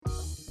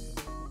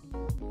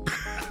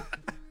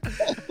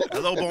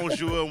Hello,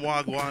 bonjour, and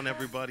wagwan,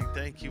 everybody.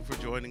 Thank you for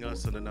joining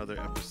us on another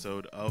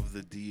episode of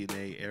the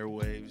DNA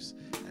Airwaves.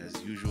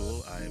 As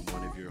usual, I am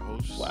one of your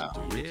hosts, Wow.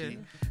 Ricky.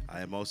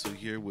 I am also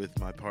here with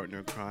my partner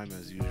in crime,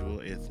 as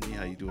usual, Anthony.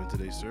 How you doing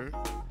today, sir?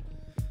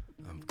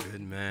 I'm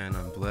good, man.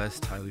 I'm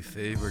blessed, highly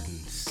favored, and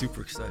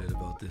super excited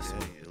about this Hey,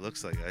 one. it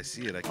looks like I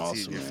see it. I can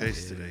see it in Awesome, your man.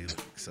 face Yeah. today. You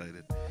look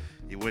excited.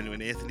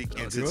 When Anthony Oh,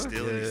 can't do sit I?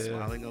 still and he's Yeah.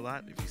 smiling a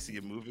lot, if you see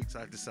him moving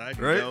side to side,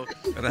 you Right? know,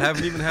 And I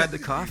haven't even had the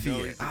coffee you know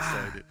yet. he's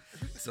excited.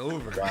 It's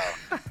over. Wow.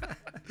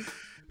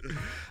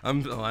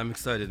 I'm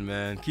excited,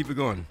 man. Keep it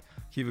going.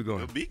 Keep it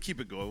going. Me, keep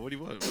it going. What do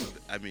you want?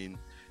 I mean,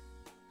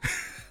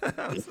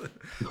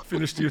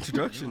 Finish the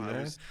introduction, No, I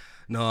man. was-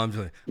 No, I'm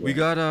joking. We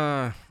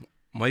got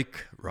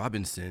Mike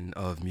Robinson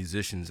of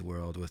Musicians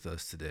World with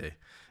us today,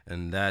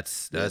 and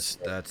that's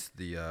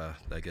the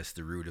I guess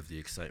the root of the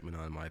excitement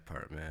on my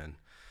part, man.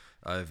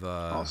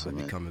 Awesome, I've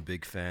man. become a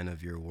big fan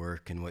of your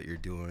work and what you're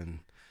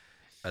doing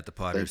at the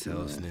Potter's Thank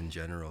you, House man. and in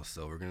general.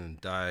 So we're gonna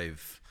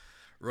dive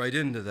right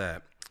into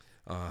that.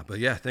 But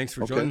yeah, thanks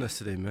for Okay. joining us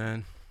today,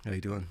 man. How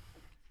you doing?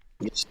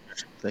 Yes,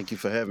 sir. Thank you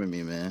for having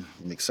me, man.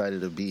 I'm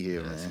excited to be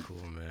here, That's man.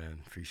 cool, man.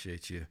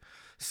 Appreciate you.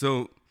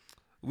 So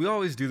we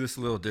always do this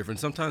a little different.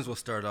 Sometimes we'll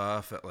start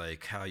off at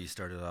like how you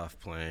started off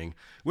playing,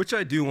 which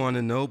I do want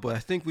to know, but I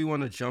think we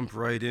want to jump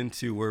right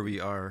into where we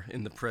are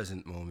in the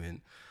present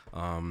moment.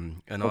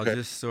 And I'll Okay.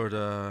 just sort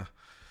of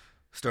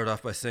start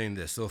off by saying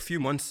this. So a few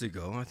months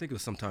ago, I think it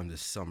was sometime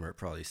this summer, it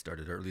probably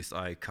started, or at least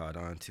I caught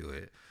on to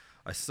it.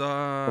 I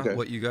saw Okay.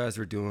 what you guys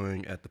were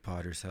doing at the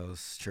Potter's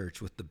House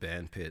Church with the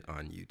band pit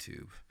on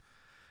YouTube.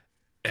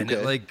 And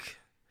Okay.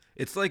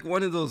 it's like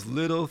one of those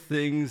little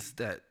things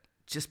that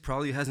just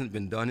probably hasn't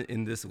been done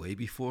in this way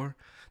before.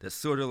 That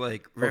sort of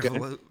like Okay.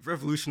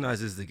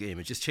 revolutionizes the game.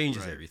 It just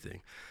changes Right.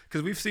 everything.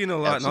 Because we've seen a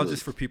lot, and I'll Absolutely.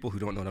 just for people who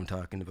don't know what I'm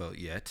talking about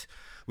yet,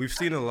 we've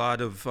seen a lot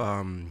of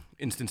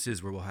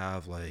instances where we'll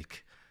have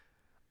like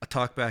a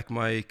talkback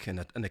mic and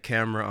a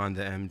camera on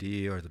the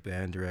MD or the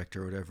band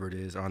director or whatever it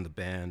is on the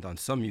band on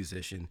some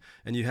musician,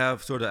 and you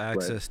have sort of Right.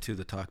 access to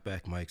the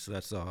talkback mic. So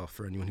that's all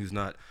for anyone who's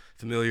not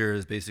familiar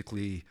is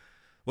basically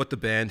what the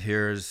band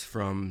hears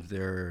from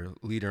their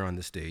leader on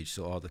the stage.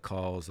 So all the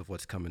calls of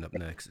what's coming up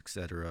next,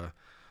 etc.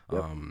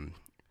 Yep.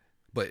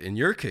 But in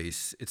your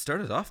case, it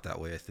started off that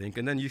way, I think,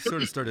 and then you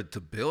sort of started to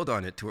build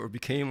on it to where it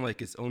became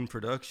like its own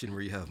production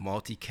where you have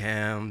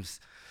multi-cams.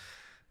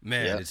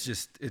 Man, Yep.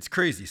 it's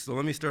crazy. So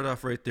let me start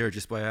off right there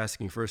just by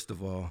asking first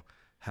of all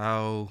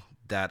how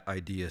that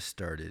idea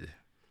started.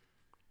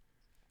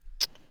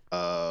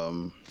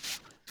 Um,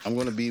 I'm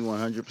going to be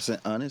 100%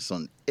 honest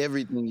on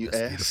everything you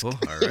That's ask.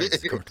 beautiful. All right,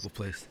 it's a comfortable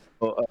place.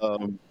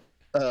 Well,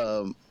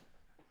 um,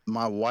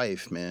 my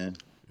wife, man,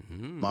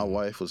 my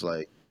wife was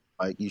like,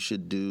 you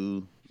should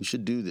do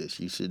this.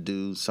 You should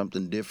do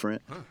something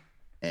different. Huh.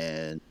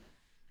 And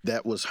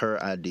that was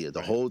her idea.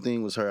 The whole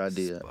thing was her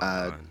idea. Spot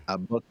I on. I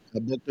booked, I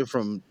booked her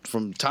from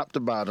top to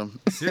bottom.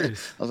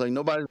 Serious. I was like,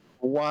 nobody's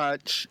gonna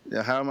watch.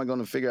 How am I going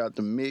to figure out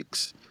the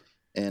mix?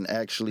 And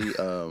actually,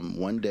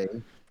 one day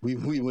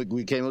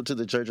we came up to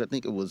the church. I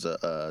think it was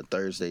a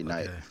Thursday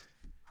night,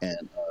 Okay.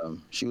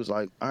 and she was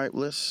like, "All right,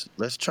 let's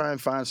try and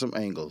find some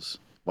angles."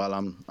 While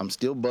I'm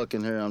still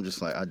bucking her, I'm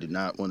just like, I do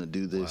not want to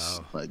do this.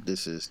 Wow. Like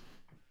this is.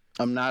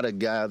 I'm not a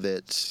guy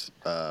that's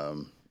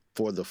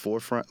for the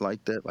forefront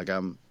like that. Like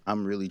I'm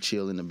really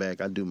chill in the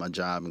back. I do my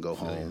job and go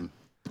Feel ya. home.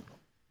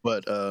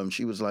 But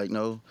she was like,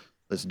 "No,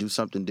 let's do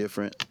something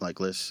different. Like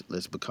let's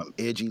become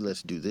edgy.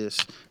 Let's do this."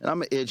 And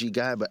I'm an edgy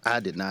guy, but I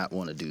did not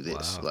want to do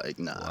this. Wow. Like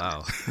nah.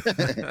 Wow.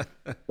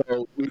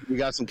 So we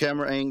got some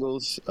camera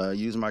angles.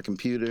 Using my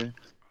computer,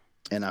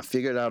 and I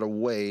figured out a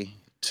way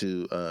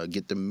to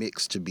get the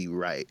mix to be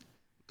right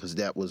because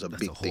that was a That's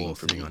big a whole thing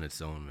for thing me. on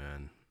its own,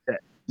 man.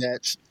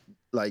 That's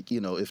like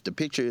if the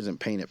picture isn't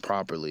painted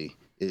properly,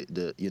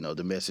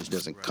 the message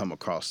doesn't Right. come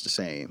across the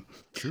same.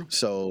 True.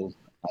 So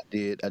I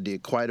did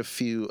quite a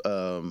few.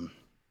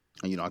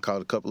 I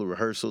called a couple of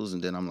rehearsals,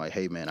 and then I'm like,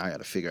 hey man, I got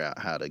to figure out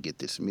how to get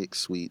this mix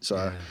sweet. So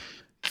Yeah.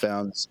 I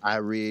found this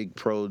iRig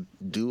Pro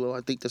Duo,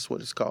 I think that's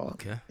what it's called,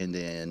 Okay. and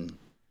then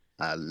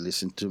I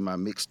listened to my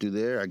mix through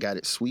there. I got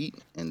it sweet,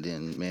 and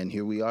then man,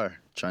 here we are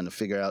trying to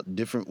figure out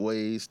different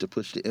ways to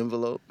push the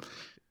envelope.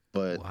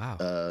 But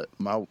Wow.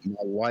 my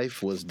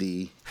wife was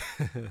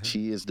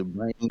she is the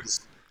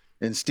brains,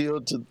 and still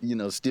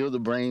the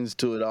brains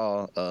to it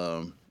all.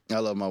 I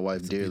love my wife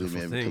That's a dearly, beautiful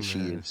man, thing, because she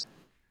man.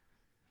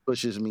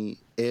 pushes me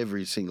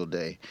every single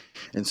day,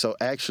 and so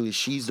actually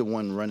she's the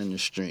one running the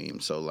stream.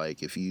 So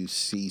like if you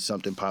see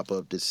something pop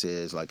up that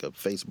says like a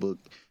Facebook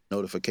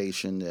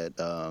notification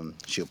that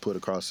she'll put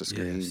across the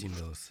Yeah, I've screen,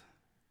 seen those.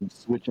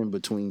 switching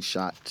between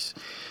shots,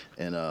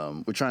 and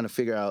we're trying to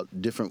figure out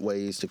different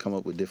ways to come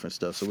up with different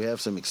stuff. So we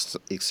have some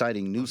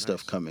exciting new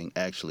stuff nice. coming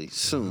actually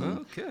soon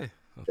Okay.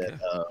 that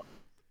Okay.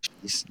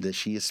 that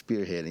she is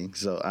spearheading.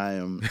 So I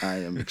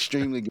am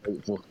extremely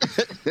grateful.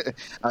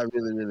 I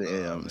really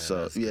Oh am. man,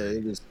 So that's yeah,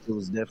 great. it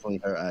was definitely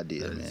her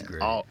idea, That is man.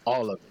 great.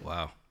 All of it,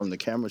 Wow. from the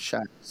camera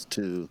shots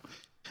to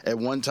At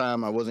one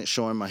time, I wasn't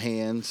showing my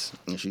hands,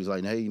 and she's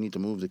like, "Hey, you need to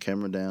move the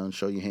camera down,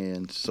 show your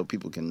hands, so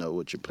people can know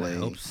what you're That playing."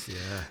 helps. Yeah.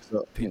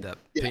 So, Paint that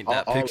yeah, paint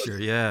that all of picture.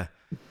 it. Yeah.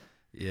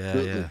 Yeah.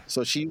 Absolutely. Yeah.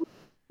 So she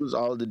was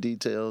all of the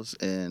details,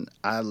 and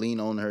I lean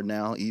on her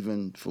now,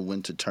 even for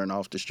when to turn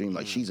off the stream.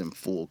 Like she's in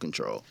full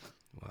control.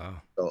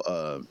 Wow.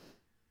 So,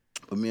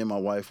 but me and my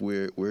wife,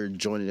 we're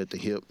joined at the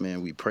hip,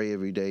 man. We pray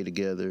every day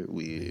together.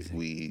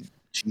 We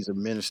she's a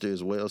minister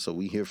as well, so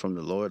we hear from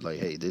the Lord. Like,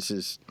 hey, this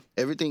is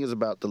everything is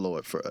about the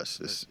Lord for us.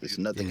 It's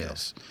nothing Yeah.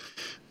 else.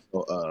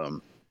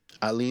 So,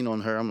 I lean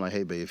on her. I'm like,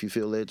 hey, babe, if you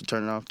feel led to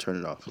turn it off, turn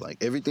it off.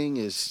 Like everything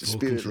is Full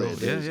spirit control.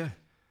 led. Yeah. Yeah.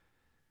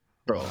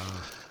 Bro. Wow.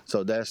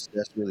 So that's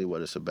really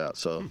what it's about.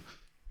 So,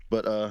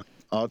 but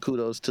all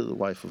kudos to the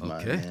wife of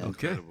mine, Okay. man.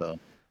 Okay. So,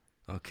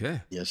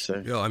 Okay. yes,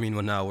 sir. Yo, I mean,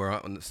 well,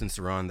 now since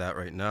we're on that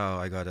right now,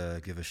 I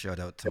gotta give a shout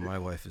out to my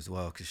wife as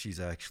well, because she's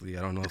actually,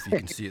 I don't know if you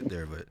can see it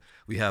there, but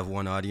we have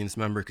one audience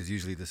member, because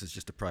usually this is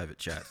just a private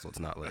chat, so it's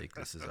not like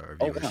this is our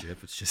viewership.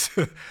 It's just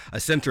I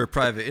sent her a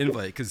private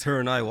invite because her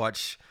and I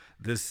watch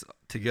this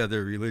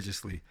together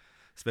religiously,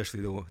 especially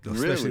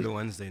Really? the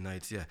Wednesday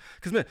nights. Yeah,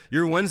 because man,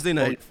 your Wednesday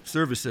night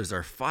services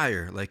are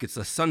fire. Like it's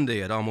a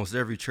Sunday at almost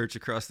every church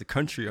across the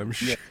country. I'm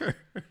sure.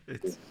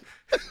 It's,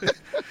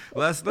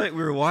 last night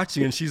we were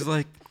watching, and she's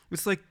like,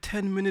 "It's like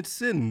 10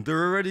 minutes in.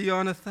 They're already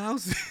on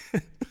 1,000."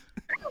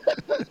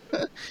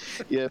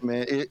 Yeah,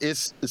 man.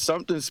 It's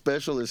something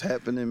special is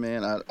happening,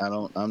 man.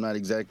 I'm not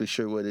exactly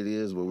sure what it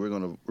is, but we're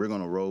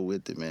gonna roll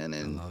with it, man,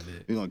 and love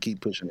it. we're gonna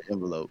keep pushing the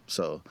envelope.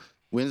 So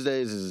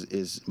Wednesdays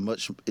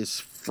it's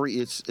free.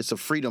 It's a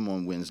freedom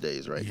on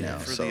Wednesdays right Yeah. now.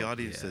 For So the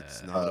audience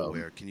that's not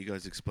aware, can you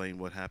guys explain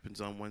what happens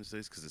on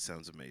Wednesdays? Because it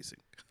sounds amazing.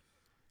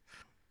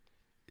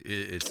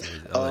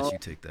 I'll let you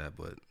take that,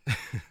 but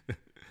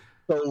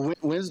So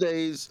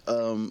Wednesdays,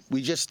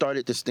 we just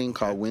started this thing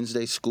called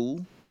Wednesday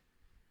School,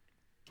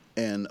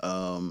 and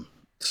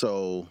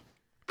so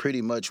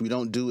pretty much we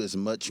don't do as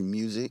much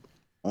music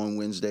on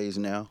Wednesdays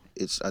now.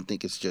 I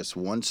think it's just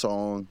one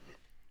song,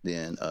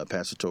 then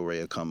Pastor Torre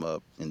will come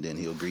up, and then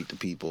he'll greet the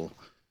people,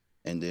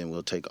 and then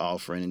we'll take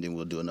offering, and then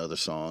we'll do another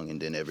song,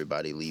 and then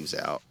everybody leaves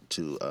out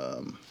to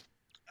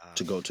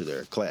go to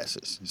their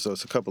classes. So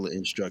it's a couple of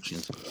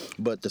instructions,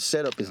 but the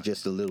setup is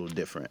just a little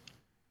different.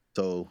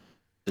 So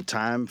the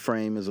time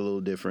frame is a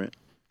little different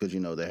because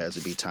there has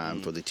to be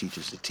time for the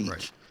teachers to teach.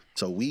 Right.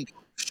 So we go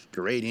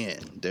straight in.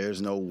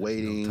 There's no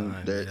waiting. no time.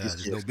 It's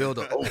There's no just, build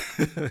up.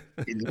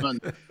 it's done.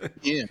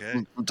 Yeah,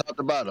 Okay. from top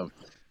to bottom.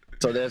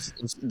 So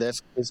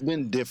it's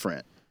been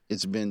different.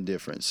 It's been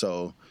different.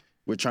 So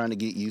we're trying to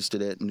get used to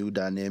that new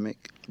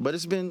dynamic, but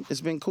it's been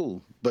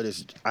cool. But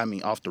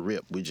off the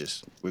rip,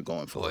 we're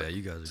going for Oh it. yeah,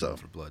 you guys are So, going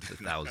for blood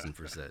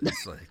 1,000%.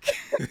 It's like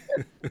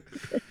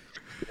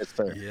yes,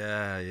 sir.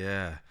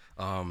 yeah.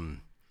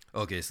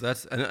 Okay, so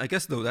and I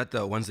guess though that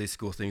Wednesday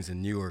school thing's a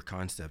newer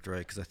concept, right?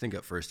 Because I think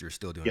at first you were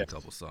still doing a Yes.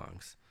 couple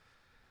songs.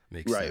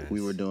 Makes Right. sense.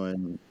 We were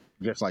doing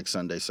just like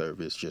Sunday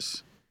service,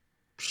 just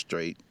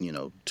straight,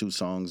 2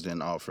 songs,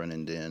 then offering,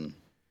 and then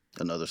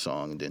another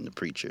song, and then the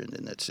preacher, and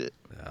then that's it.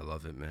 Yeah, I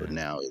love it, man. But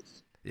now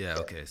it's Yeah,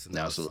 okay. So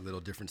now now it's it's a- a little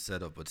different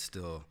setup, but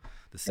still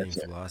the same That's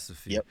it.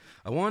 philosophy. Yep.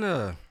 I want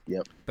to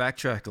Yep.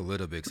 backtrack a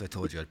little bit because I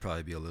told you I'd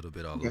probably be a little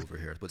bit all over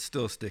here, but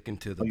still sticking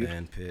to the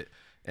band pit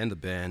and the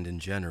band in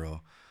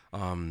general.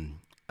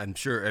 I'm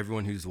sure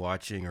everyone who's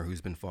watching or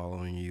who's been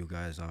following you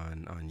guys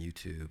on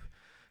YouTube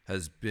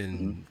has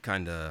been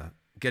kind of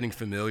getting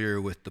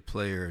familiar with the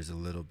players a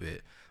little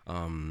bit.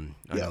 I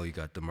know you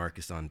got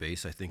DeMarcus on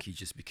bass. I think he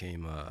just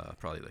became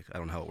probably like, I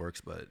don't know how it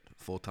works, but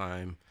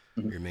full-time,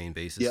 your main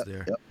bassist Yep,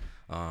 there. yep.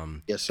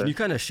 Yes, sir. Can you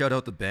kind of shout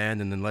out the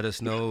band and then let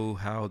us know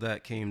how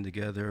that came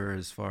together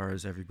as far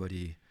as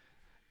everybody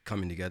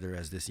coming together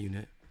as this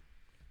unit?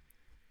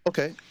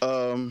 Okay.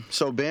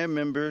 So band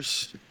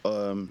members,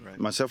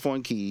 myself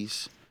on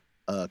keys,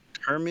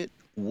 Kermit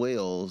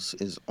Wells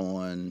is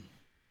on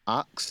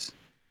ox,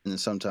 and then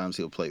sometimes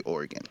he'll play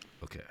organ.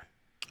 Okay.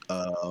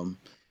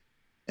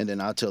 And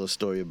then I'll tell a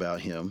story about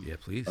him. Yeah,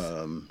 please.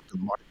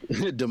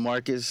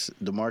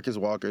 DeMarcus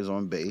Walker is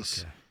on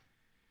bass. Okay.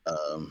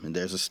 And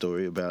there's a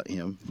story about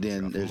him.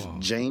 Then Drop 'em there's all.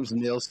 James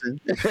Nelson.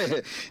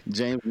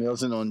 James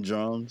Nelson on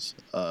drums.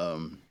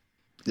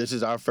 This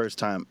is our first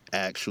time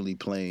actually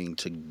playing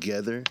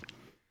together,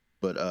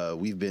 but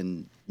we've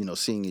been,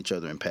 seeing each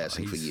other in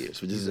passing for years.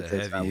 But this He's is the a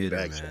first time heavy we've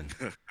hitter, actually.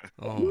 man.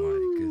 Oh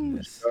my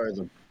goodness. There's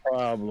a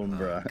problem,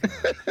 bro.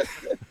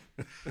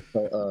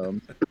 So,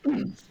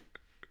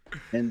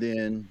 and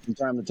then from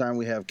time to time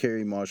we have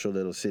Kerry Marshall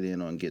that'll sit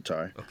in on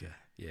guitar. Okay.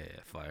 Yeah,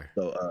 fire.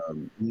 So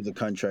he's a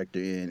contractor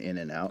in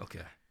and out. Okay.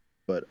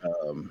 But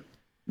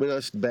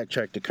let's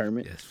backtrack to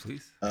Kermit. Yes,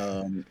 please.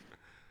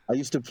 I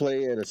used to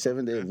play at a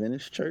Seventh-day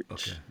Adventist church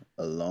Okay.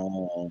 a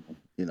long,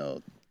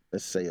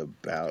 let's say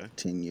about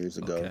 10 years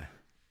ago. Okay.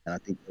 And I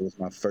think it was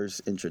my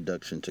first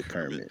introduction to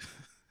Kermit.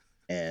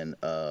 And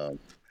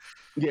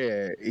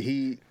yeah,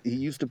 he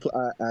used to play.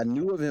 I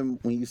knew of him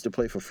when he used to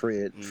play for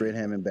Fred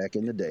Hammond back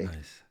in the day.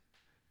 Nice.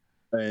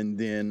 And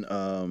then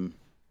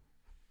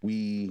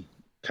we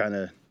kind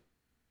of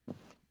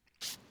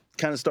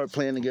kind of start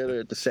playing together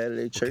at the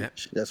Saturday Okay.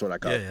 church. That's what I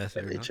call Yeah, it, yeah, fair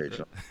Saturday enough. church.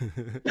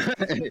 Yeah.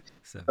 Seventh day.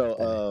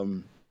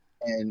 So,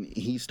 and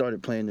he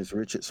started playing this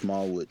Richard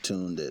Smallwood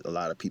tune that a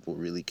lot of people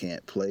really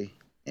can't play.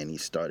 And he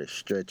started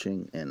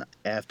stretching. And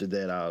after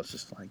that, I was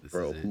just like, This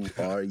bro, is who it.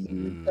 are you?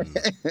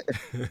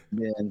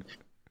 Mm.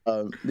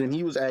 Then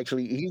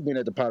he's been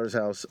at the Potter's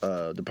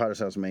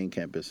House main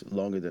campus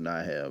longer than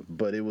I have.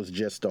 But it was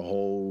just a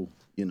whole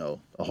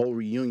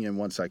reunion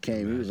once I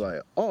came. He was Imagine.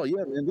 like, oh,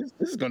 yeah, man,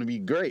 this is going to be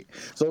great.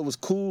 So it was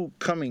cool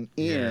coming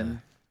Yeah.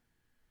 in,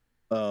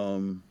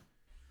 um,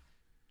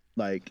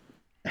 like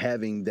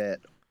having that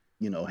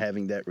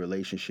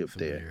relationship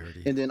there.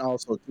 Familiarity. And then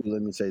also too,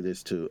 let me say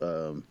this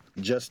too,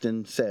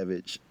 Justin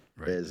Savage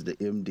Right. as the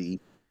MD,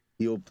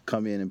 he'll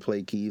come in and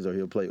play keys or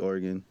he'll play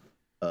organ.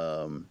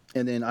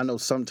 And then I know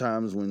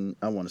sometimes when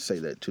I want to say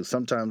that too,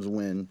 sometimes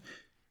when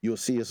you'll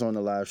see us on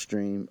the live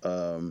stream,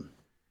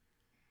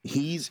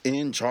 he's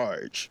in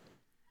charge.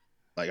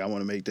 Like, I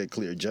want to make that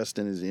clear.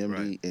 Justin is the MD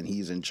Right. and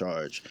he's in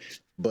charge.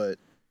 But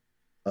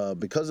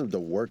because of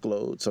the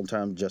workload,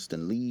 sometimes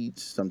Justin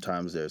leads.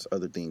 Sometimes there's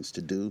other things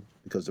to do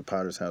because the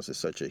Potter's House is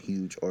such a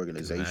huge Can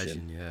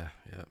organization. imagine. Yeah.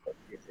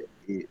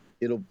 Yeah.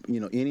 It'll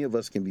any of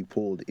us can be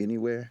pulled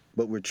anywhere,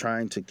 but we're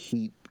trying to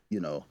keep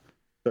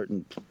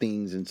certain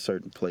things in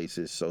certain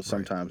places. So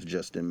sometimes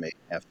Justin may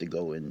have to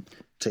go and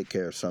take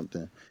care of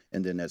something,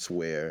 and then that's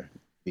where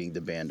being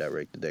the band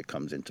director that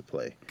comes into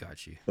play.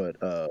 Got you. But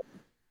a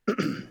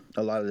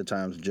lot of the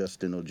times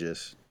Justin will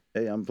just,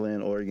 hey, I'm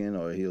playing organ,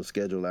 or he'll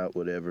schedule out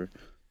whatever.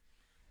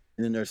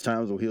 And then there's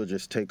times where he'll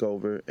just take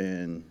over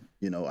and,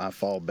 I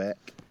fall back.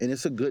 And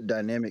it's a good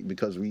dynamic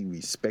because we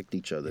respect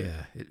each other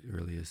Yeah, it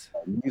really is.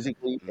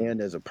 musically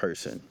and as a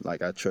person.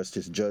 Like, I trust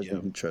his judgment.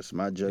 Yep. He trusts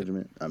my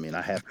judgment. I mean,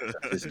 I have to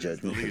trust his He's the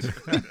judgment.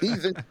 leader.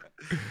 He's in,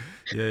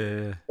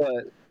 Yeah. but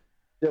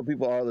I tell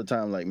people all the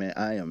time, like, man,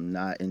 I am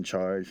not in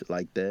charge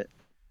like that.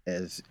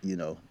 As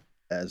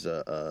as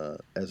a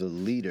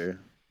leader,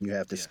 you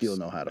have to still Yes,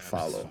 know how to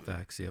absolutely. follow.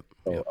 Facts. Yep.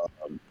 So, Yep.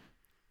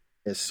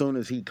 as soon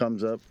as he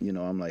comes up,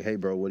 I'm like, hey,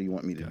 bro, what do you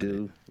want me to Got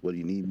do? What do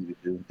you need me to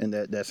do? And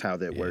that's how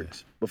that Yeah.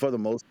 works. But for the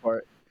most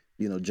part,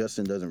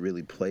 Justin doesn't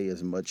really play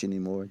as much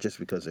anymore just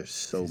because there's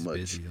so He's much.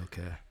 busy.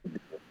 Okay.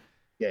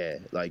 Yeah,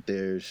 like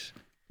there's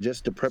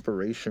just the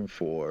preparation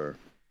for,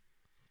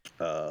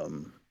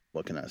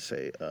 what can I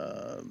say?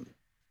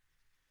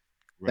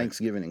 Right.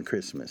 Thanksgiving and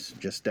Christmas.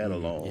 Just that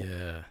alone,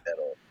 Yeah.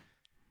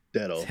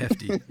 that'll It's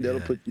hefty. that'll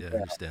Yeah. put you Yeah. I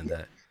down. understand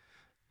that.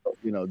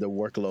 The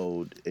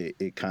workload,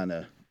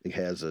 it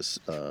has us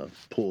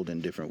pulled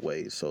in different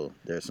ways. So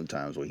there's some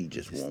times where he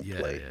just won't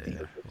play.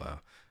 Yeah.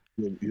 Wow.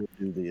 He'll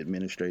do the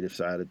administrative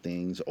side of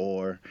things,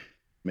 or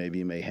maybe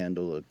he may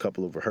handle a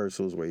couple of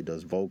rehearsals where he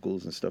does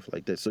vocals and stuff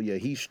like that. So yeah,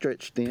 he's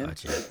stretched thin.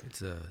 Gotcha.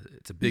 It's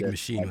a big That's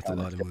machine my with a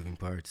kinda lot of moving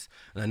parts.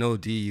 And I know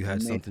D, you had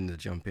Man. something to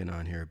jump in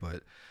on here,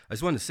 but I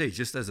just wanted to say,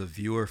 just as a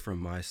viewer from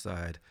my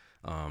side,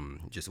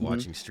 just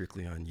watching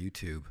strictly on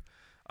YouTube,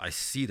 I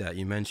see that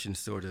you mentioned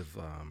sort of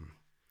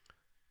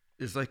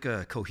there's like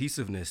a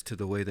cohesiveness to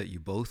the way that you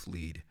both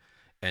lead.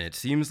 And it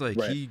seems like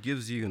Right. he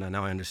gives you, and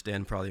now I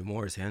understand probably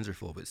more his hands are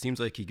full, but it seems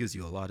like he gives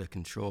you a lot of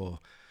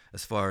control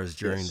as far as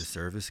during the Yes.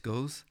 service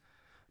goes.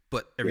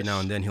 But every now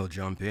Yes. and then he'll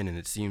jump in, and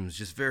it seems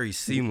just very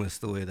seamless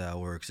the way that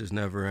works. There's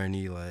never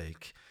any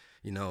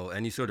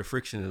any sort of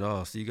friction at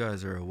all. So you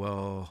guys are a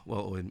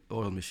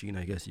well-oiled machine,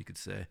 I guess you could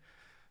say.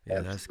 Yeah,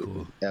 that's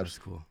cool. Absolutely. That's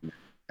cool.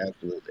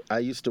 Absolutely. I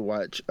used to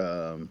watch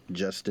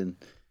Justin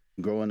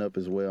growing up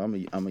as well.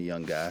 I'm a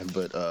young guy,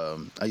 but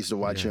I used to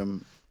watch Yeah.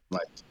 him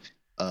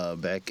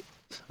back.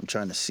 I'm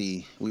trying to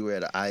see. We were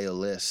at an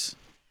ILS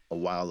a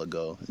while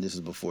ago. And this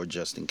is before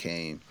Justin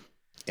came,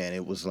 and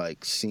it was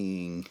like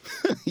seeing,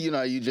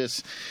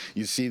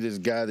 you see this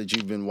guy that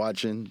you've been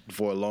watching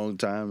for a long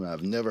time.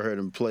 I've never heard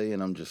him play,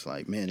 and I'm just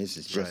like, man, this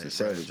is Justin Right,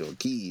 Savage on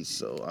keys.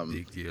 So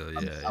Big deal.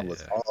 I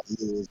was all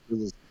ears.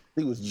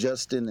 It was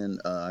Justin, and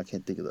I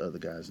can't think of the other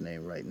guy's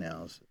name right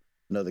now. It's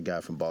another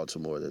guy from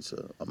Baltimore that's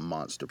a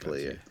monster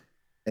player. Gotcha.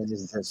 And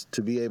it's just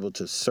to be able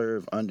to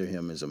serve under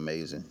him is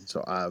amazing.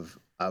 So I've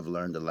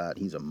learned a lot.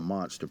 He's a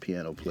monster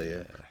piano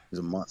player. Yeah. He's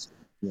a monster.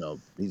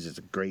 He's just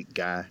a great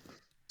guy.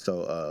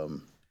 So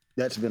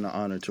that's been an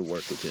honor to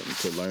work with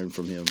him, to learn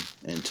from him,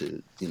 and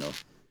to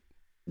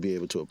be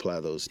able to apply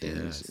those Yeah,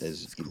 things it's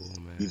as cool,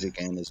 man. music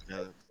and as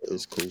Yeah.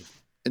 it's cool.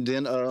 And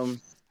then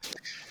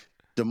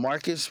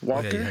DeMarcus Oh,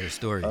 Walker. yeah, you had a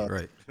story,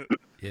 right?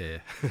 Yeah.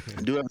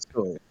 I do have a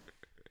story.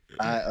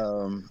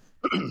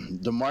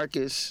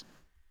 DeMarcus.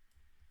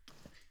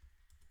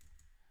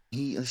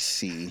 Let's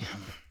see.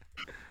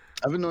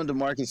 I've been knowing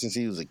DeMarcus since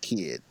he was a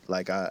kid.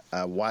 Like I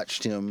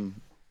watched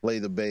him play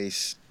the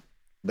bass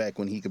back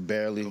when he could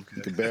barely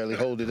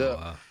hold it Oh, up.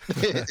 wow.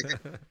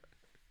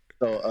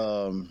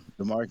 So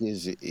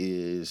DeMarcus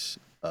is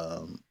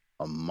a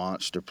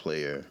monster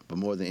player, but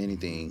more than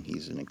anything,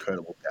 he's an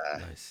incredible guy.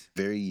 Nice.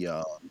 Very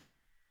young.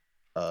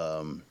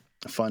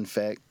 Fun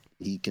fact: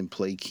 he can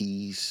play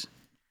keys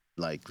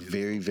like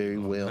very, very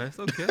Oh, well. nice.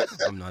 Okay.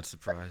 I'm not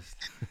surprised.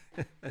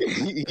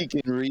 He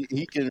can read.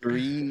 He can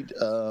read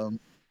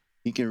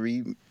He can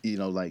read,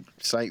 like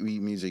sight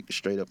read music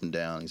straight up and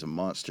down. He's a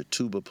monster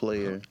tuba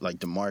player. Like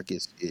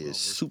DeMarcus is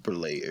super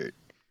layered.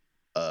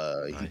 He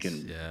Nice.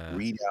 can Yeah.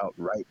 read out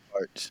right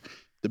parts.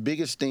 The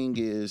biggest thing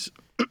is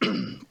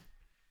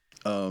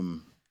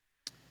um,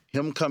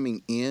 him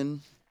coming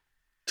in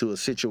to a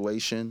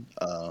situation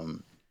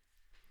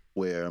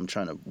where I'm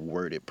trying to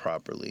word it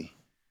properly.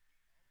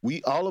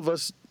 All of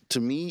us, to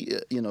me,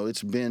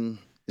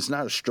 it's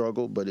not a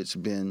struggle, but it's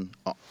been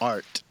an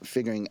art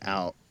figuring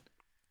out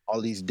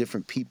all these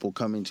different people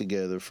coming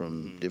together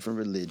from different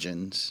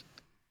religions,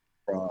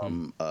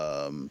 from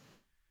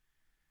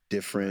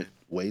different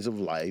ways of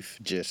life,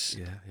 just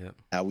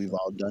how we've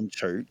all done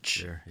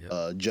church. There,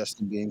 yeah.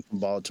 Justin being from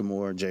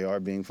Baltimore, JR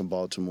being from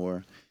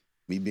Baltimore,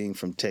 me being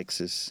from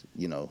Texas.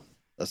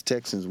 Us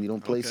Texans, we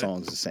don't play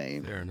songs the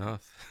same. Fair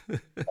enough.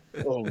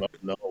 Oh,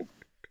 no.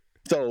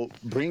 So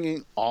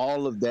bringing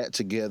all of that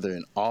together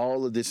and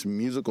all of this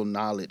musical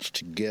knowledge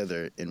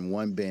together in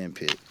one band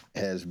pit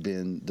has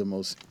been the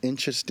most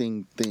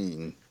interesting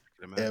thing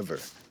ever.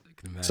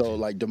 So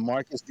like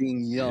DeMarcus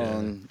being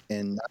young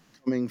and not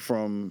coming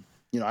from,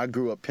 I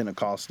grew up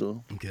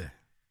Pentecostal. Okay.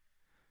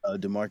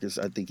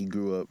 DeMarcus, I think he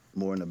grew up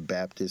more in a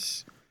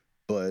Baptist,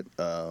 but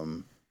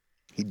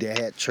he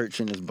had church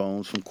in his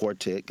bones from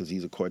quartet because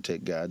he's a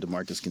quartet guy.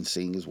 DeMarcus can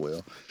sing as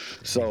well.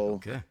 So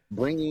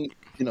bringing,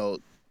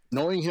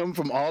 knowing him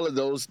from all of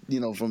those,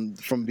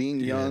 from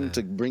being young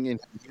to bringing him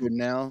here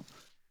now,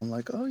 I'm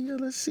like, oh yeah,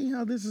 let's see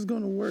how this is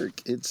going to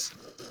work. It's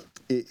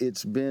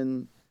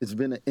been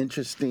an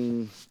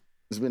interesting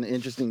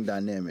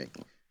dynamic.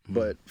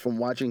 But from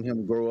watching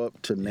him grow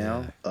up to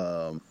now,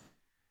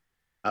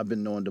 I've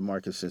been knowing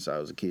DeMarcus since I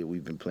was a kid.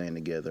 We've been playing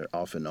together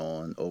off and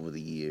on over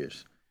the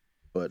years.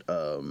 But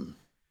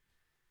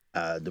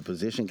the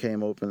position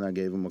came open. I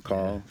gave him a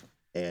call,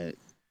 and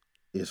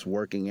it's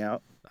working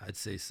out. I'd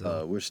say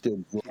so. We're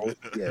still growing.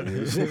 We're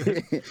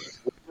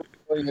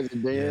growing as a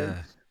band,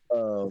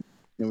 and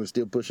we're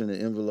still pushing the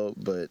envelope.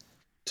 But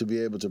to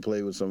be able to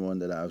play with someone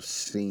that I've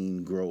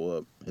seen grow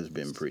up has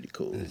been pretty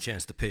cool. And a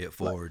chance to pay it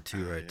forward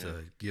too, right?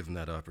 To give him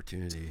that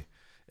opportunity.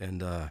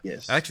 And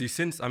yes, actually,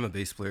 since I'm a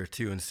bass player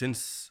too, and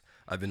since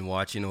I've been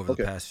watching over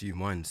the past few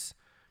months,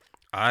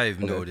 I've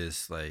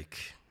noticed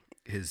like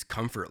his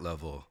comfort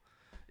level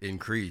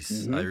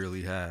increase. I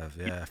really have.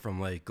 Yeah, from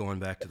like going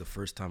back to the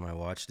first time I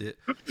watched it,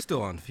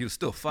 he was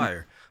still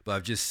fire, but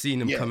I've just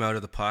seen him come out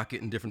of the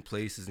pocket in different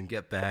places and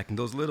get back, and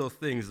those little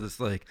things. It's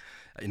like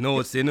I know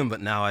it's in him,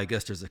 but now I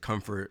guess there's a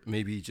comfort,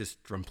 maybe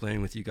just from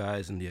playing with you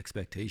guys and the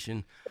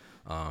expectation,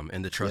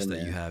 and the trust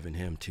that you have in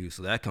him too.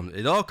 So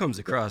it all comes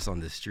across on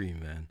this stream,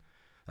 man.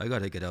 I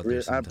gotta get out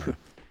there sometime.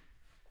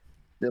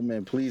 Yeah,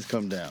 man, please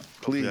come down.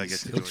 Please. I get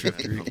to join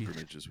that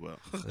pilgrimage as well.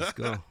 Let's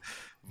go.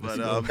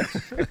 But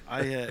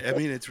I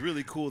mean, it's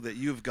really cool that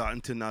you've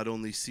gotten to not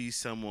only see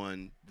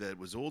someone that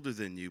was older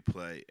than you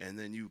play, and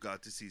then you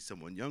got to see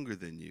someone younger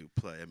than you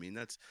play. I mean,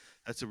 that's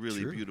a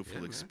really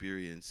beautiful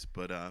experience.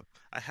 But I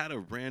had a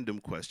random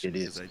question.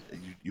 It is.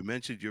 You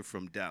mentioned you're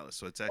from Dallas,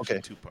 so it's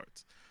actually two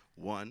parts.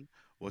 One,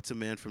 what's a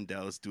man from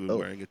Dallas doing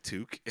wearing a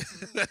toque?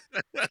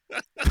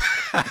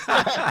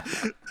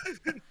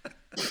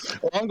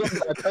 Well,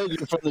 I told you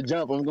from the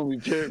jump, I'm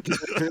going to be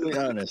purely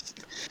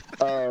honest.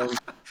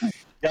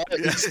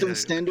 Eastern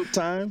Standard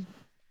Time.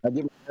 I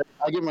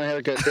get my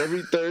haircut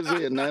every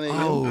Thursday at 9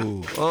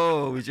 a.m.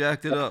 Oh, we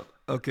jacked it up.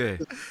 Okay.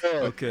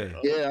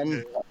 Yeah, I'm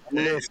a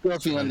little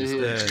scruffy under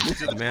here.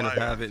 The man of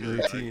habit and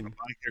routine.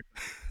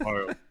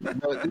 But this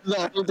is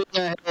the only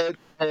thing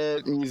I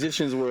had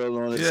Musicians World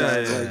on it.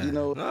 Yeah. Like,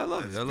 No, I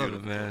love it. I love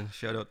it, man.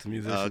 Shout out to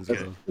Musicians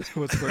World.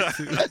 What's part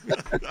two?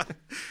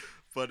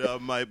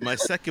 But my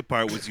second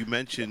part was you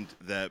mentioned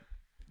that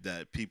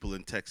people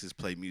in Texas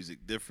play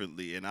music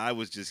differently, and I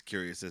was just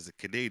curious as a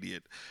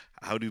Canadian,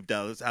 how do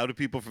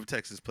people from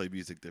Texas play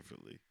music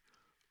differently?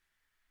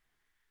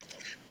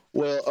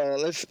 Well,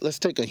 let's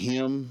take a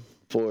hymn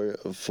for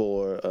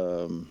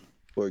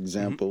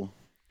example.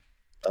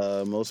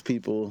 Most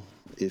people,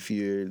 if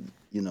you're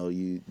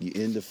you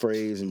end the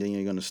phrase and then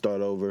you're going to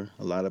start over.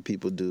 A lot of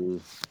people do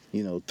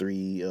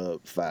 3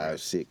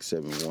 5 6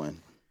 7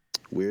 1.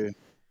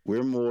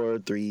 We're more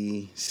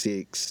 3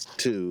 6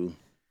 2.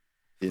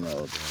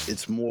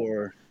 It's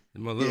more a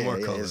little more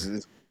color.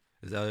 Is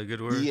that a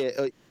good word? Yeah,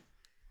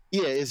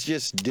 it's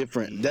just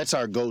different. That's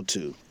our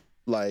go-to.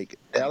 Like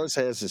Dallas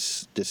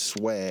has this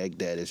swag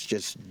that is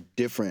just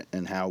different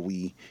in how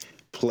we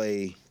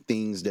play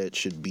things that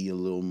should be a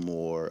little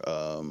more.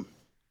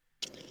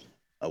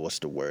 What's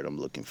the word I'm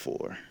looking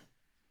for?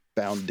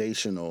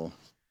 Foundational,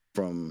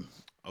 from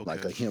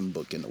like a hymn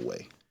book in a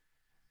way.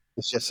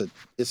 It's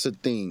a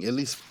thing, at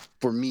least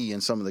for me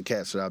and some of the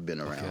cats that I've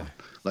been around.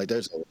 Like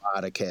there's a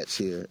lot of cats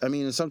here. I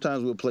mean,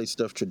 sometimes we'll play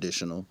stuff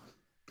traditional,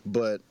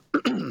 but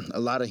a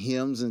lot of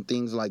hymns and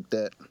things like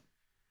that,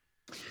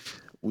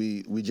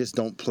 we just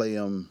don't play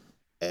them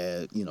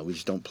we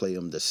just don't play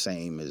them the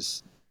same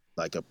as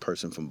like a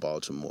person from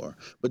Baltimore.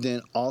 But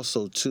then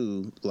also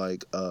too,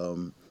 like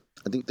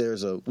I think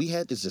we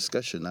had this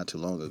discussion not too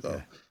long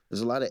ago.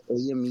 There's a lot of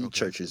AME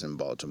churches in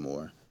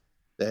Baltimore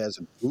that has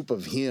a group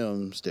of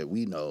hymns that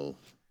we know.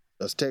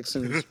 Us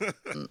Texans,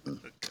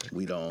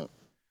 we don't.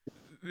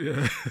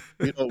 Yeah.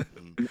 You know,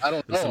 I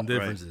don't There's know. some Right.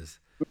 differences.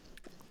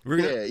 We're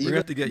gonna Even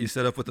have to get you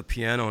set up with a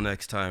piano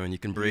next time, and you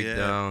can break Yeah,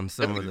 down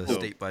some that'd of be the dope.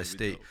 state by That'd be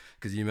state. dope.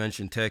 Because you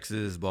mentioned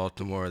Texas,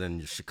 Baltimore,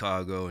 then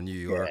Chicago, New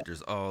York. yeah,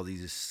 There's all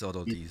these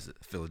subtleties,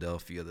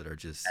 Philadelphia, that are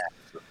just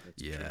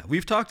yeah, yeah.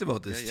 We've talked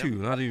about Yeah, this yeah. too,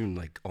 not even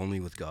like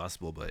only with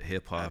gospel, but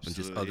hip hop and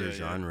just Absolutely. other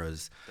Yeah, yeah.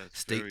 genres. That's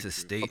State very to true.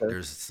 state, okay,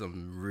 there's some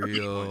Good point.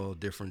 real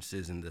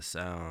differences in the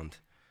sound,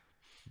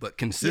 but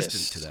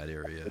consistent to yes, that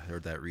area or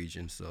that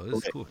region. So this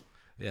is correct, cool.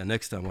 Yeah,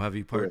 next time we'll have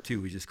you part correct. two.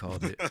 We just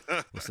called it.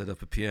 We'll set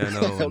up a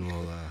piano and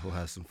we'll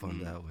have some fun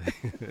Mm. that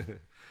way.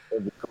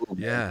 That'd be cool,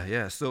 man. Yeah,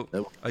 yeah. So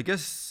That, I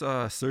guess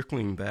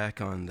circling back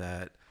on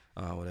that,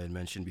 what I had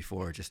mentioned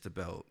before, just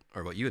about,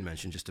 or what you had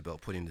mentioned, just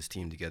about putting this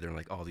team together and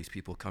like all these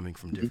people coming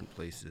from different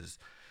places.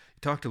 You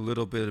talked a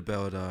little bit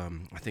about,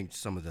 I think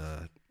some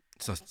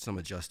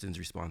of Justin's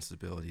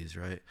responsibilities,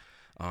 right?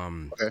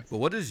 okay. But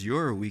what does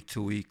your week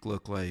to week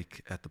look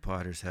like at the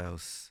Potter's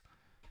house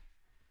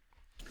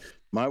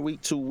My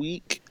week to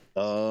week,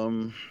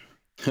 and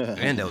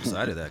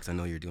outside of that? Because I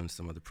know you're doing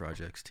some other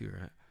projects too,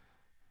 right?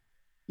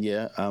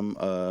 yeah, I'm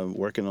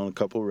working on a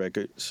couple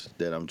records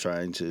that I'm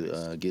trying to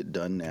Nice. get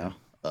done Okay. now.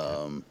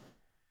 Okay.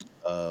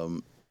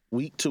 Um,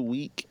 week to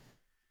week,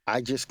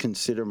 I just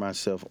consider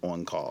myself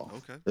on call.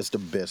 Okay. That's the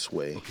best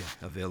way. Okay.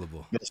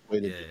 Available. Best way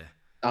to Yeah. do. Yeah.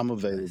 I'm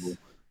available.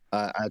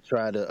 Nice. I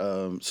try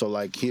to so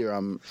like here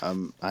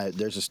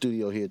there's a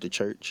studio here at the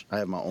church. I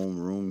have my own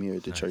room here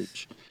at the Nice.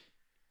 church.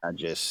 I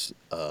just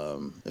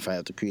if I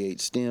have to create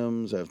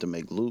stems, I have to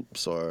make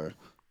loops or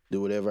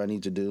do whatever I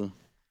need to do.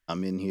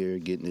 I'm in here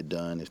getting it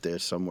done. If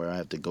there's somewhere I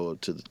have to go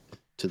to the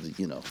to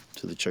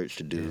the church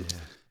to Yeah. do Yeah.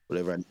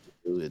 whatever I need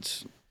to do,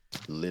 it's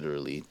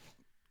literally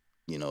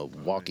All right.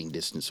 walking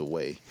distance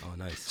away. Oh,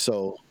 nice.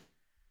 So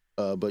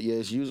but yeah,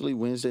 it's usually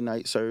Wednesday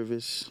night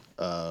service.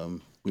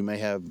 We may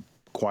have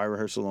choir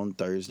rehearsal on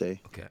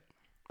Thursday. Okay.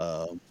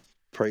 Um,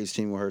 praise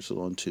team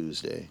rehearsal on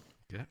Tuesday,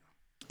 Okay.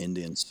 and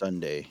then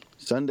Sunday.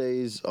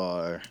 Sundays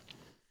are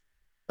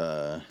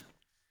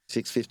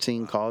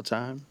 6:15 Wow. call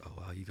time Oh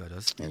wow, you got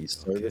us and beat.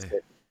 service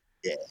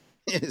Okay.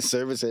 at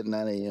service at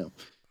 9 a.m.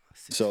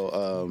 So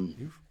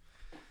 6:15.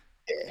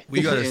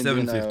 We got a and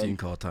then 7:15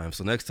 call time.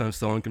 So next time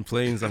someone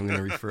complains, I'm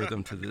gonna refer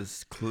them to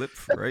this clip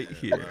right Wow.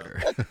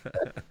 here.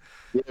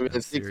 yeah, man,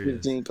 That's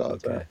serious. 6:15 call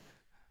time. Okay.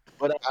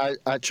 But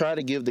I try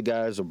to give the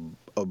guys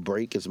a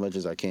break as much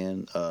as I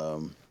can.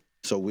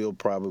 So we'll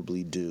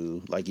probably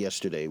do like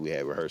yesterday we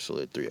had rehearsal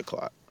at 3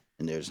 o'clock,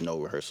 and there's no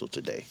rehearsal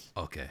today.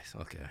 Okay.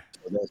 Okay.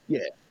 So yeah,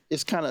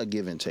 it's kind of a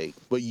give and take.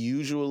 But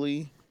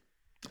usually,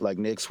 like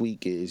next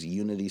week is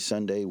Unity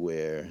Sunday,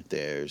 where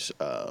there is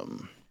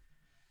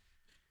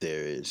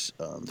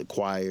the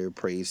choir,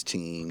 praise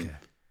team, Okay.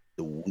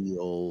 the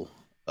wheel,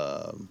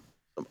 some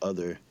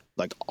other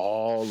like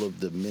all of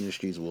the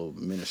ministries will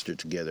minister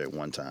together at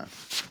one time.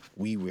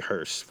 We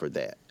rehearse for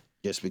that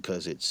just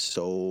because it's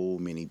so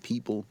many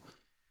people,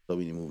 so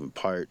many moving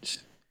parts,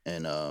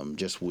 and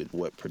just with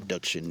what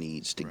production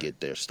needs to Right. get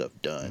their stuff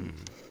done.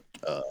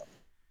 Mm.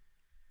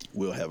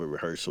 We'll have a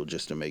rehearsal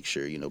just to make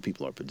sure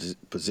people are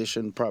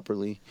positioned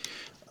properly.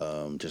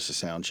 Just a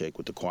sound check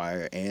with the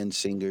choir and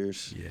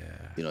singers.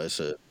 Yeah.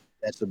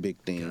 That's a big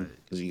Got thing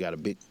it. because you got a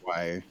big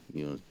choir.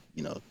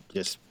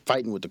 Just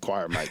fighting with the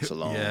choir mics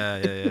alone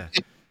Yeah.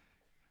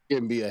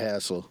 can be a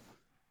hassle.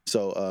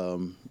 So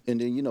and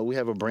then we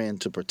have a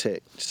brand to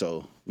protect,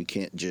 so we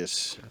can't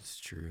just That's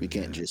true.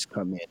 Yeah.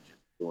 come in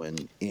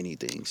doing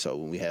anything. So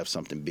when we have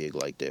something big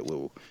like that,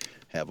 we'll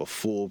have a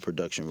full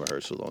production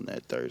rehearsal on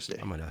that Thursday.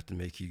 I might have to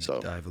make you So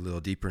dive a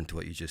little deeper into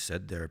what you just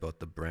said there about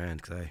the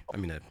brand, because I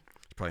mean, it's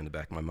probably in the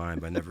back of my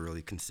mind, but I never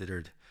really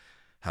considered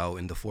how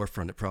in the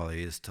forefront it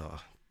probably is to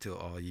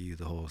all you,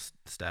 the whole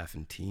staff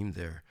and team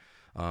there.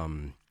 Is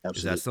that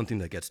absolutely. something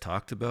that gets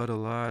talked about a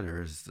lot,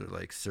 or is there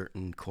like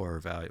certain core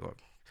value or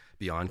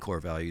beyond core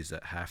values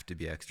that have to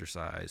be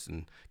exercised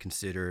and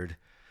considered?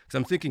 Because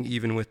I'm thinking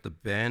even with the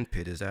band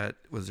pit,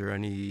 was there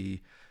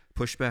any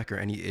pushback or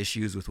any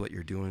issues with what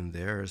you're doing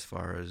there as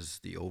far as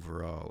the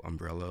overall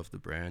umbrella of the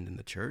brand in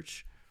the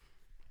church?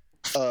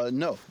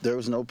 No, there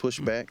was no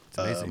pushback. It's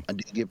amazing. I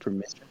did get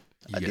permission.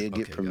 You I did get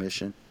okay, gotcha.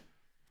 permission,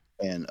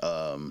 and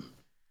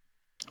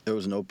there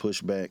was no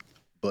pushback.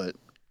 But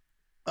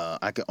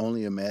I can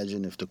only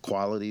imagine if the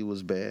quality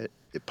was bad,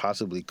 it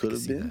possibly could I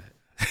have see been.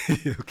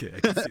 that. Okay, I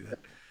can see that.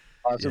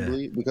 Yeah.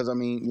 Possibly because I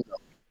mean,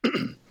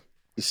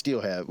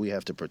 we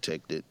have to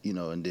protect it,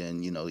 and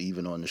then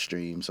even on the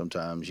stream,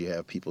 sometimes you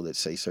have people that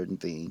say certain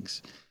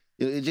things.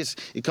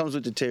 It comes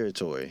with the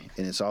territory,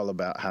 and it's all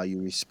about how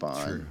you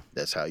respond. True.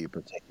 That's how you're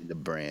protecting the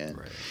brand,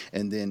 Right.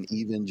 and then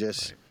even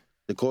just Right.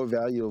 the core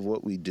value of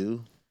what we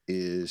do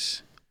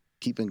is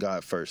keeping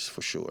God first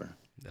for sure.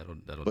 That'll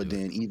But do it.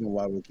 then even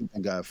while we're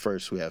keeping God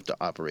first, we have to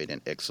operate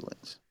in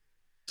excellence.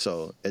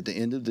 So at the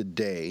end of the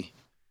day,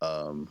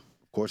 of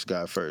course,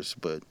 God first,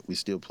 but we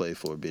still play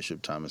for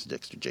Bishop Thomas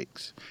Dexter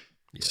Jakes.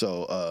 Yeah.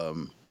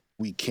 So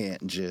we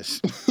can't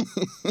just,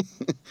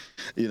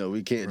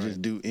 we can't Right.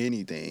 just do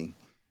anything.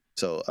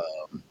 So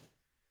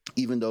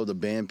even though the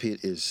band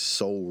pit is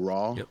so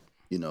raw, Yep.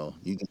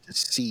 you get to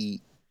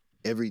see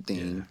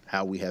everything, Yeah.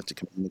 how we have to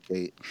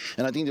communicate.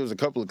 And I think there was a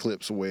couple of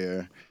clips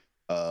where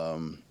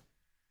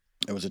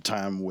there was a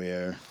time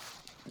where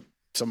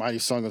somebody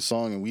sung a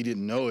song and we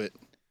didn't know it.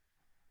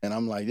 And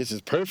I'm like, this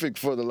is perfect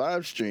for the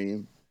live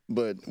stream,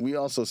 but we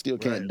also still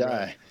can't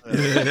die. Right.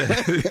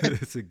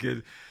 It's a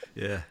good,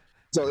 yeah.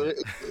 So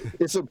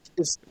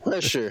it's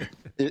pressure.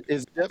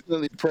 It's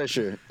definitely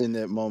pressure in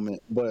that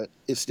moment, but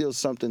it's still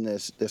something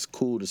that's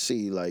cool to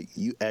see. Like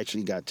you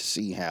actually got to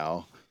see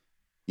how,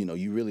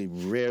 you really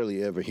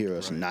rarely ever hear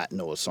us Right. not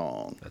know a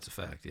song, That's a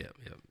fact. Yep.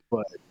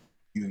 but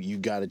you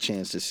got a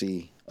chance to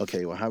see.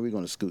 Okay, well, how are we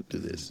going to scoot through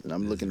this? And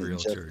I'm This is looking at real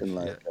Justin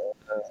church,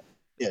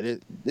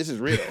 like, this is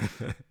real.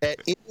 At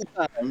any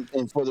time,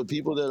 and for the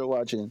people that are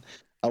watching,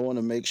 I want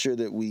to make sure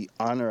that we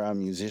honor our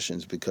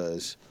musicians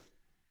because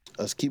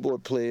us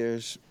keyboard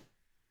players,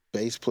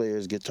 bass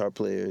players, guitar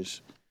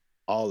players,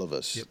 all of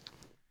us,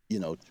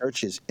 Yep.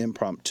 Church is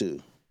impromptu.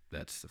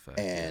 That's the fact.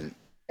 And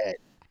at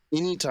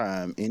any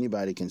time,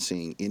 anybody can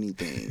sing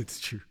anything. It's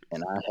true.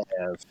 And I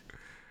have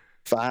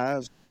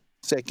 5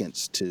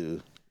 seconds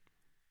to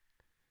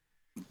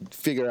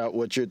figure out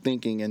what you're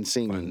thinking and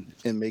singing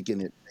and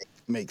making it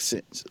make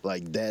sense.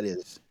 Like that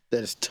is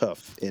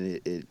tough, and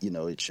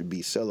it should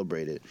be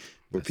celebrated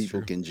where That's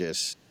people true. can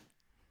just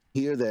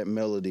hear that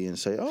melody and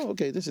say, "Oh,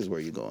 okay, this is where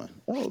you're going."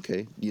 Oh,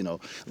 okay,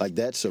 like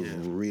that's a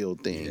real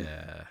thing.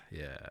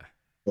 Yeah.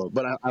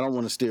 But I don't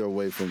want to steer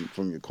away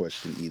from your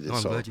question either. No,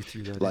 I'm so, glad you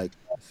threw that in. like,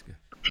 That's good.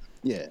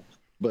 yeah,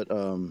 but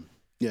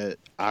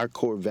our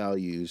core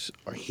values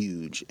are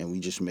huge, and we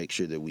just make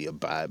sure that we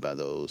abide by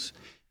those,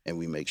 and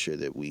we make sure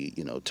that we,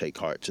 take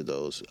heart to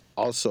those.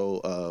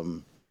 Also,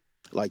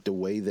 like the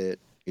way that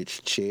it's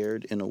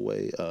chaired in a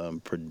way,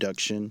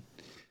 production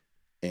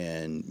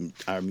and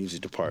our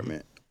music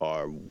department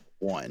are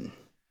one.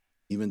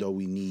 Even though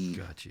we need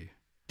Got you.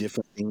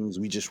 different things,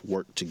 we just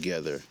work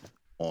together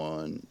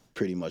on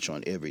pretty much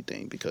on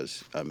everything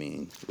because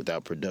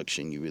without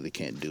production you really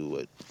can't do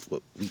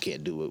what we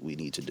can't do what we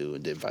need to do,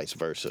 and then vice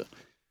versa.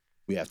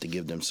 We have to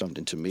give them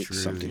something to mix, True.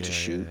 something to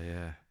shoot.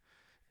 Yeah.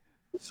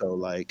 So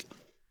like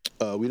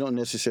we don't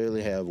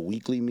necessarily have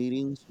weekly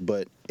meetings,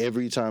 but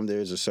every time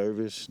there's a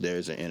service,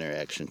 there's an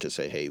interaction to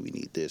say, hey, we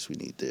need this, we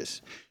need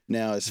this.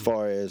 Now, as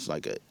far as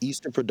like a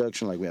Easter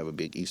production, like we have a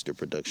big Easter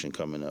production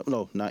coming up.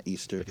 No, not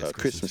Easter, guess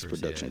Christmas first,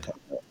 production yeah.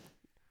 coming up.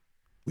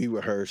 We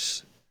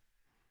rehearse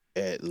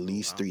at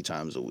least 3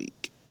 times a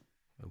week.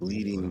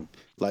 Leading,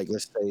 like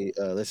let's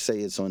say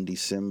it's on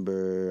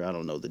December, I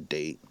don't know the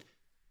date,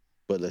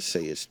 but let's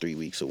say it's 3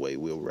 weeks away.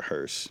 We'll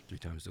rehearse 3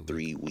 times a week.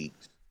 3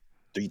 weeks,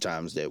 3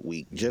 times that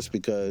week, just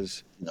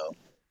because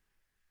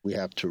we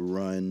have to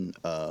run.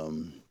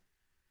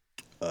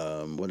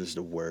 What is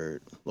the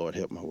word? Lord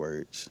help my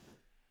words.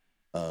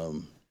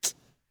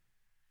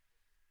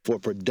 For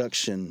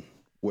production,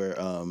 where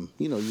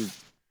you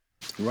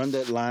run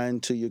that line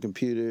to your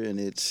computer and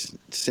it's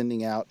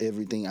sending out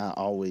everything. I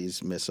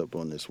always mess up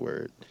on this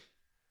word,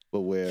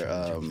 but where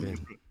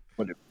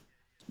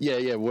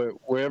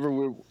wherever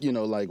we're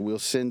like we'll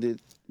send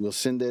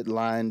that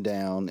line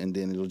down and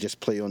then it'll just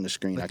play on the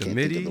screen. Like I can't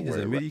MIDI? think of the Is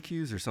word. it MIDI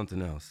cues or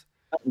something else?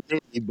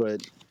 MIDI,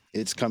 but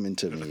it's coming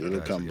to me.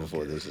 It'll come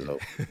before this is over.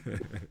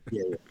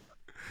 Yeah.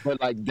 But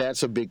like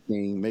that's a big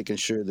thing, making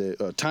sure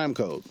that time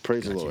code.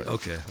 Praise the Lord.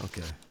 Okay.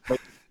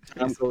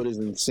 Time code is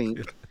in sync,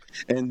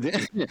 and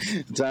then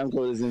time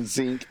code is in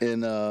sync,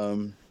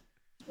 and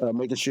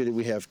making sure that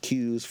we have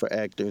cues for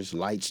actors,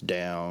 lights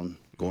down,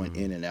 going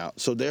in and out.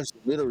 So there's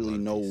literally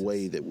no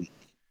way that we,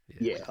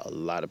 a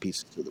lot of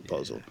pieces to the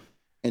puzzle,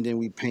 and then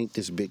we paint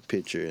this big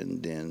picture,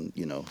 and then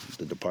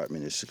the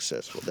department is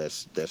successful.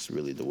 That's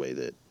really the way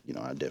that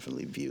I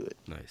definitely view it.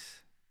 Nice.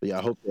 But yeah,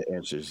 I hope that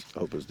answers.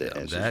 Answers that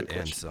your and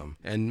question. some.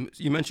 And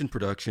you mentioned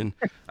production.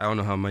 I don't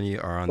know how many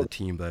are on the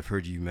team, but I've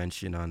heard you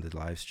mention on the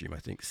live stream, I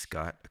think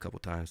Scott a couple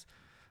times.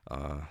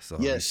 So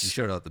yes, you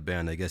shout out the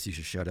band. I guess you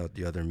should shout out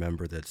the other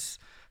member that's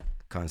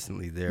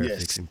constantly there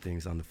fixing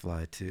things on the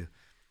fly too.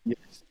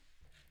 Yes.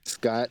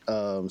 Scott.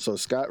 So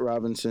Scott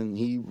Robinson,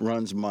 he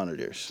runs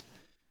monitors.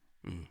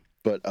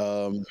 But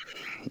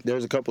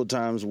there's a couple of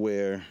times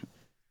where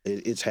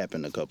it's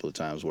happened a couple of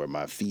times where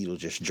my feed will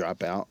just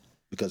drop out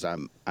because I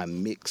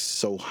mix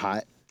so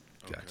hot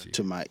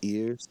to my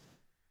ears.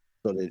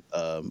 So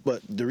that,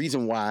 but the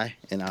reason why,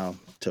 and I'll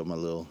tell my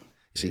little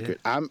secret,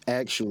 I'm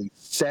actually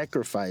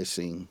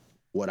sacrificing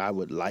what I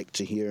would like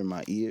to hear in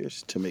my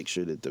ears to make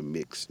sure that the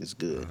mix is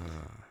good.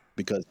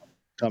 Because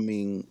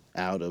coming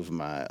out of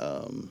my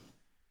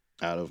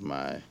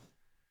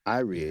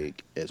iRig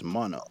as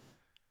mono,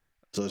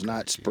 so it's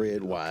not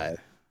spread wide,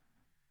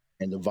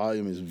 and the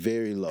volume is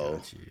very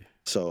low.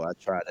 So I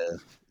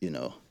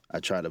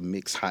try to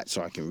mix hot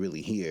so I can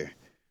really hear.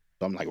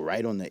 So I'm like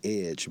right on the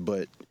edge,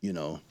 but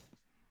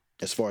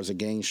as far as the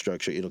gain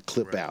structure, it'll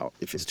clip out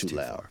if it's too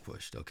loud. Far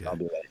pushed. Okay. I'll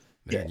be like,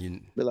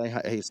 man,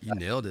 hey, you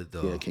nailed it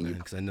though. Yeah,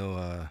 because I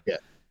know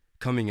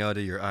coming out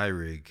of your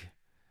iRig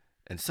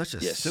and such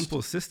a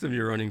simple system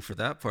you're running for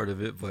that part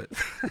of it, but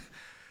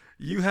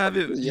You have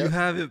it. You Yep.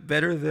 have it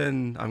better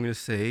than I'm gonna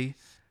say.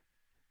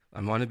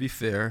 I want to be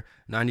fair.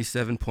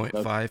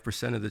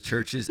 97.5% of the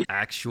church's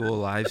actual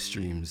live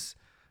streams.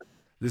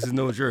 This is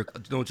no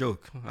jerk, no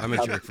joke. I'm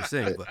a jerk for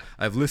saying, but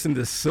I've listened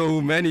to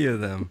so many of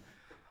them.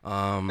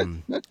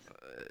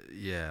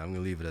 Yeah, I'm gonna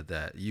leave it at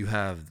that. You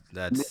have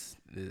that's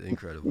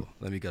incredible.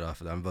 Let me get off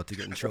of that. I'm about to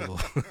get in trouble.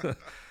 I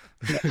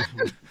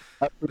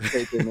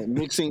appreciate that, man.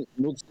 Mixing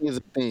is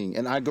a thing,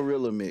 and I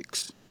gorilla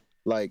mix.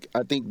 Like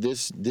I think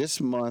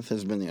this month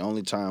has been the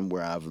only time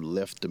where I've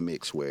left the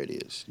mix where it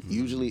is.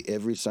 Usually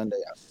every Sunday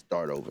I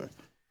start over,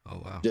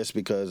 Oh wow. just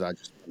because I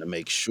just want to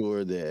make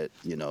sure that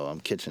I'm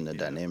catching the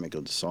dynamic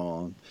of the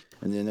song.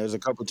 And then there's a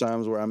couple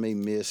times where I may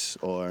miss,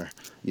 or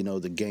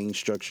the game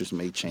structures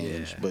may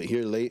change. Yeah. But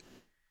here late,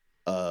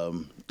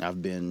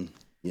 I've been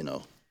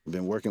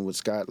been working with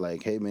Scott.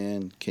 Like, hey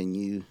man, can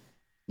you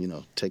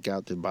take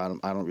out the bottom?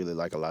 I don't really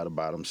like a lot of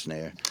bottom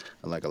snare.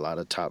 I like a lot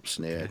of top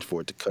snare for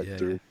it to cut Yeah,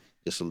 through.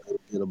 Just a little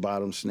bit of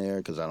bottom snare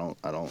because I don't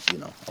I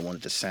want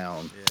it to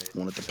sound, I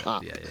want it to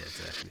pop. Yeah,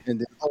 exactly. And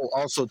then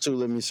also too,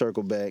 let me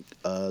circle back.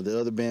 The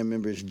other band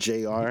member is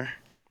JR.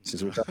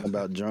 Since we're talking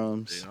about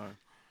drums, They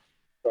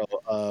are.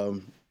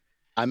 so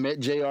I met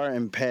JR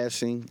in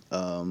passing.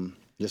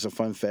 Just a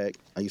fun fact: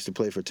 I used to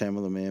play for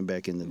Tamala Man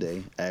back in the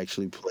day. I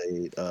actually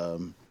played.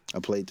 I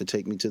played the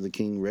 "Take Me to the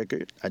King"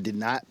 record. I did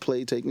not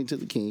play "Take Me to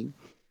the King."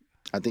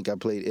 I think I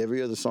played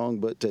every other song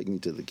but "Take Me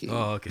to the King."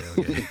 Oh, okay.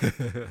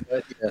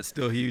 But, That's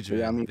still huge, man.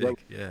 Yeah, I mean,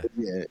 Big. Yeah.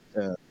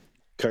 yeah,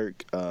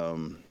 Kirk,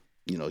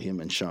 him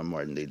and Sean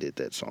Martin, they did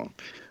that song.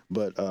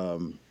 But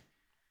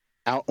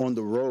out on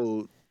the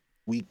road,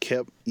 we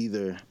kept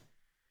either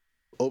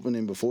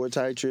opening before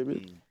Ty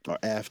Tribbett or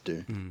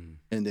after, Mm.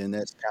 and then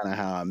that's kind of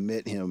how I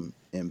met him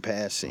in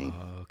passing.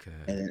 Oh, okay.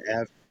 And then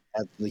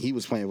after he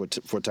was playing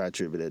for Ty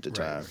Tribbett at the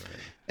time, Right.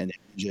 and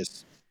then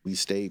we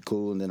stayed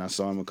cool. And then I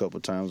saw him a couple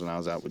times when I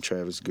was out with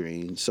Travis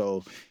Green.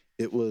 So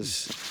it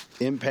was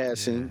in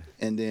passing,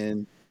 and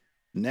then.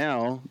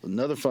 Now,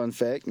 another fun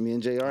fact, me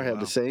and JR have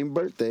the same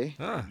birthday.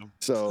 Ah,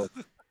 So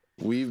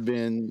we've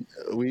been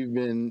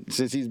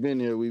since he's been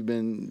here, we've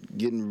been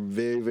getting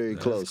very, very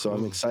That's close. So I'm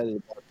cool. excited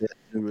about that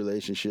new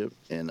relationship.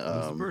 And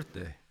when's the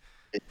birthday?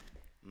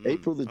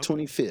 April the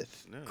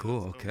 25th. Yeah,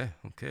 Cool. that's dope.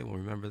 Okay. We'll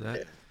remember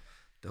that.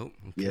 Dope.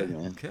 Okay. Yeah,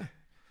 man. Okay.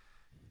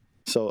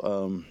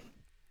 So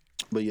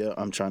but yeah,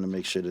 I'm trying to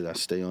make sure that I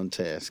stay on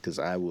task because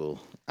I will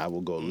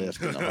go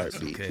left in a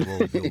heartbeat.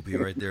 Okay. We'll be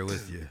right there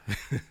with you.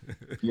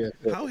 Yeah.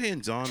 How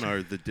hands-on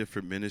are the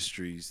different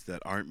ministries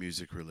that aren't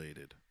music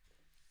related?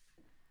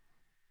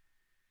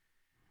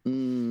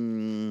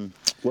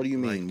 What do you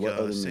mean? Like, What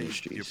other say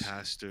ministries? your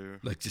pastor,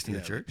 Like just in the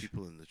like church?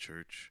 people in the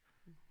church.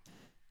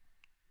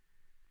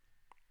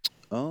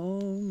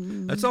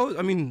 That's all.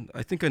 I mean,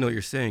 I think I know what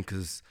you're saying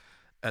because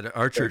at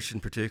our church in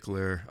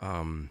particular,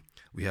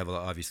 we have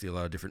obviously a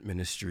lot of different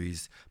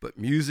ministries, but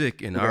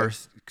music in our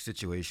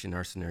situation,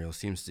 our scenario,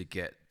 seems to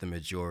get the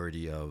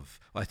majority of.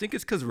 I think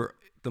it's because we're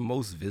the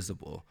most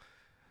visible,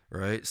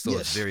 right? So it's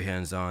Yes. very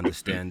hands-on. The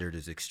standard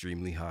is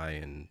extremely high,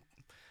 and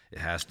it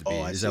has to be.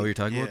 Oh, I Is that see. what you're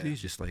talking about? Yeah.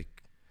 These just like,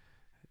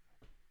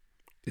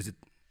 is it?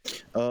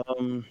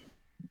 I'm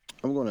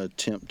going to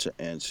attempt to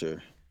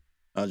answer.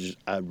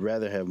 I'd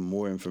rather have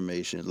more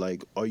information.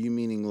 Like, are you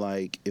meaning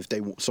like if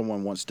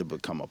someone wants to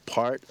become a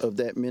part of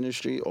that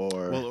ministry,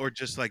 or Well, or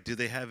just like, do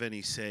they have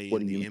any say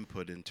What in do the you-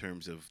 input in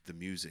terms of the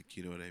music?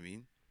 You know what I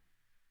mean?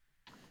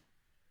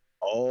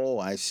 oh,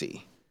 I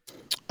see.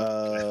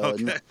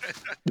 Okay.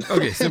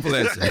 Okay, simple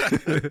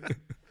answer.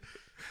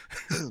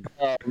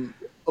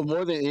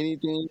 More than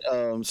anything,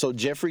 so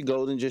Jeffrey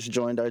Golden just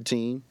joined our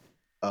team.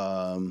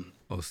 Oh,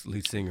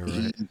 lead singer,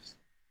 right?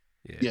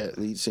 Yeah,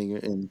 lead singer,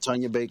 and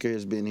Tanya Baker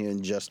has been here,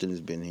 and Justin has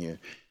been here.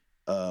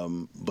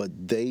 But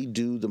they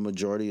do the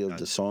majority of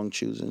the song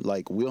choosing.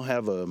 Like, we'll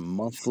have a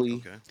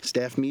monthly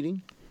staff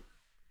meeting.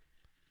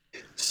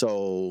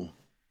 So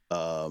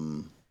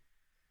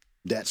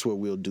that's where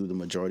we'll do the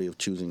majority of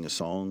choosing the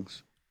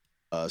songs.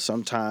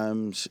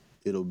 Sometimes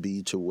it'll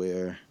be to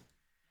where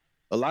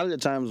a lot of the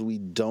times we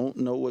don't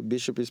know what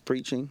Bishop is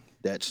preaching.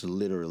 That's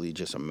literally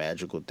just a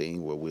magical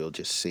thing where we'll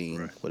just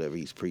sing whatever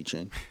he's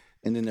preaching.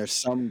 And then there's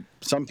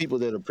some people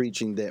that are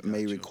preaching that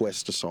may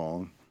request a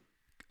song.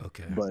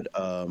 Okay. But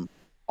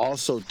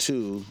also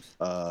too,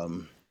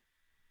 I'm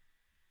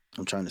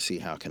trying to see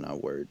how can I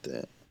word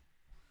that.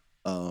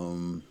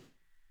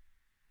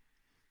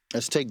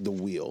 Let's take the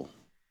wheel.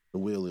 The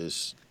wheel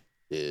is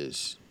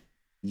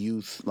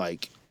youth,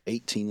 like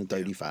 18 and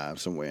 35,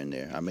 somewhere in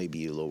there. I may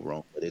be a little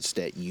wrong, but it's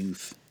that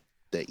youth,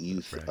 the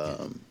youth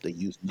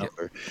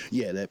number.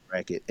 Yeah, that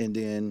bracket. And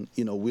then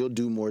we'll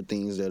do more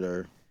things that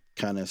are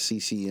kind of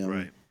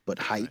CCM, but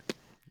hype.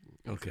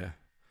 Okay.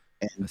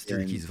 And That's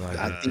Three Keys vibe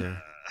right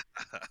there.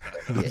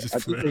 Yeah, I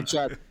think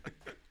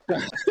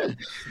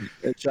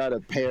they try to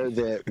pair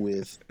that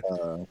with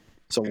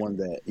someone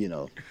that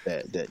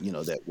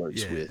that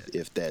works with,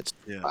 if that's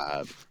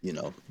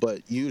vibe,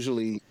 But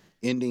usually,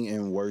 ending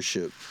in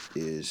worship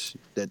is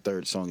that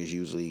third song is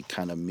usually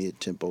kind of mid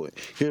tempo.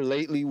 Here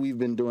lately, we've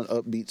been doing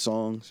upbeat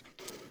songs,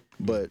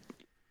 but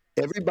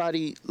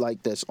everybody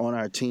like that's on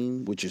our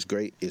team, which is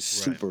great, is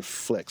Right. super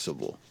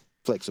flexible.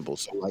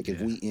 So like if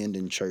Yeah. we end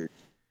in church,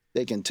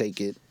 they can take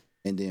it,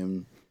 and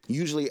then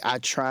usually I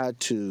try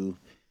to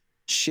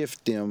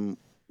shift them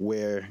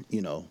where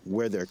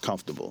where they're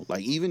comfortable.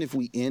 Like even if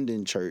we end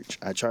in church,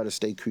 I try to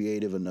stay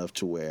creative enough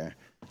to where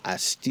I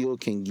still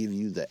can give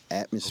you the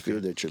atmosphere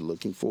Okay. that you're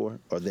looking for,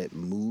 or that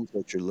mood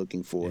that you're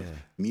looking for Yeah.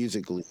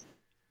 musically,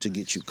 to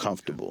get you Okay.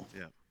 comfortable.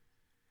 Yeah.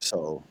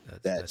 So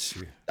That's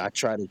true. I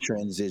try to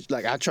transition,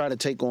 like I try to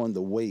take on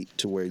the weight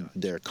to where Gotcha.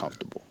 they're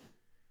comfortable.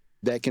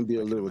 That can be a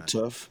I can little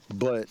imagine. tough,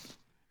 but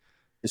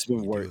it's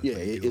been You do it, Yeah,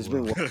 but you do it's it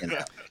been well. working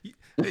out. Hey, you,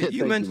 Thank you,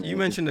 you man.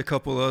 mentioned a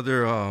couple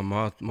other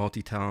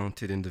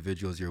multi-talented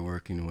individuals you're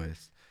working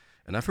with,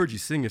 and I've heard you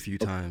sing a few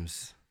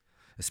times,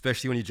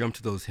 especially when you jump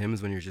to those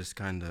hymns when you're just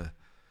kind of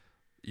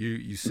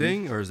you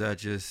sing, or is that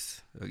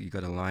just you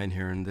got a line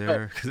here and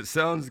there? Because it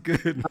sounds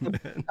good,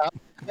 man.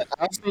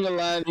 I'll sing a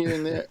line here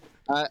and there.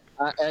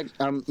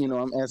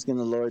 I'm asking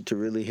the Lord to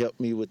really help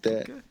me with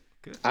that. Okay,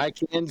 good. I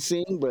can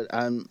sing, but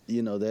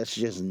that's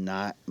just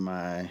not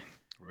my.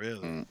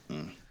 Really?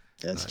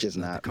 That's just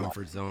Not the not my.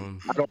 comfort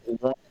zone. I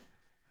don't want.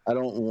 I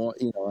don't want.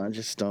 I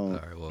just All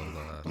don't. right, well,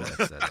 Max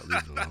said I'll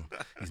leave it alone.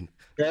 He's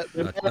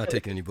That, not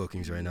taking any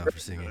bookings right now for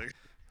singing.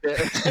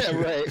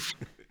 right.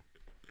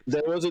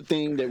 There was a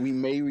thing that we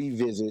may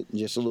revisit,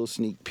 just a little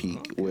sneak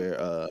peek, Okay.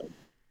 where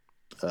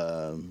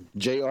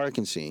Jr.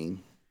 can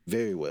sing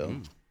very well.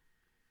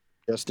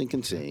 Justin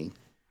can sing,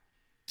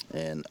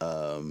 and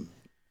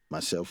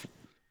myself.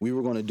 We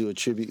were going to do a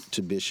tribute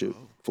to Bishop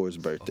for his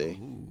birthday.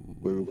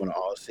 We were going to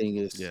all sing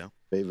his Yeah.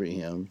 favorite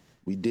hymn.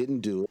 We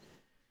didn't do it,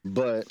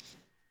 but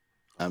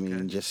I mean,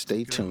 Okay. just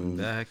stay Okay. Coming tuned.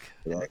 back.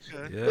 Yeah.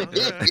 Okay. Yeah.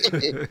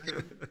 Okay.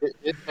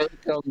 It may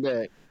come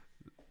back.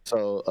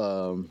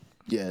 So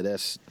yeah,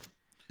 that's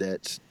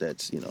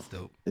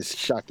Dope. it's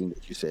shocking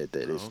that you said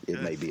that. It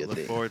Okay. may be I a look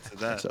thing. forward to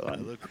that. So I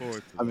look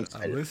forward to I'm that.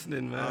 I'm excited.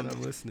 listening, man.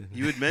 I'm listening.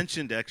 You had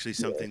mentioned actually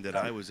something that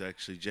I was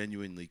actually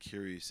genuinely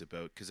curious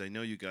about, because I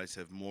know you guys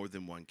have more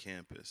than one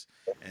campus,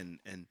 and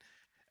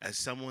as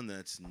someone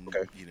that's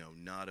Okay.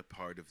 not a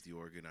part of the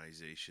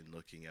organization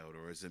looking out,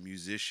 or as a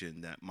musician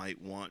that might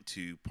want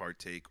to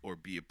partake or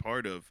be a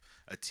part of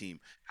a team,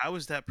 how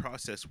does that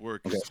process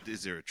work? Okay.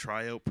 Is there a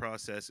tryout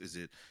process? Is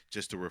it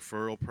just a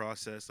referral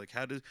process? Like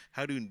how do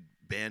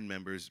band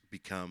members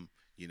become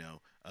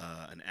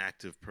an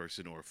active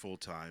person or a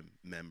full-time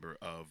member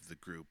of the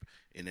group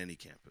in any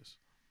campus?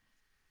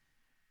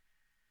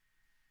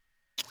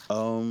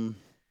 Um,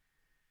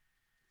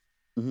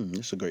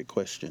 that's a great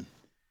question.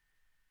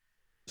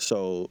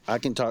 So I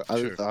can talk.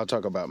 Sure. I'll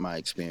talk about my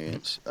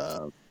experience.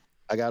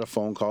 I got a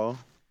phone call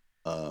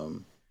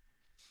um,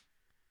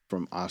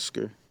 from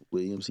Oscar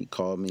Williams. He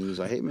called me. He was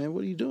like, "Hey man,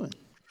 what are you doing?"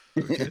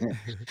 Okay.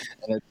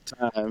 And at the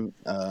time,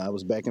 I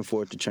was back and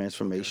forth to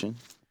Transformation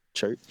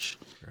Church,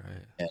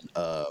 Right.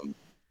 and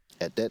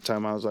at that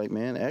time, I was like,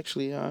 "Man,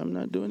 actually, I'm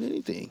not doing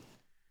anything."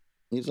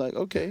 He's like,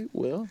 "Okay,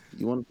 well,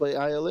 you want to play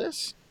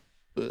ILS?"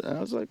 But I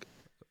was like,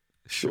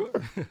 Sure.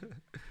 "Sure."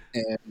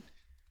 And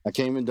I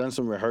came and done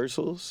some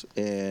rehearsals,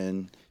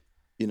 and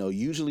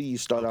usually you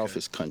start off Okay.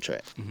 as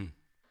contract. Mhm.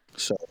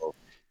 So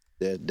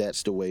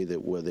that's the way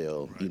that where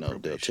they'll Right, they'll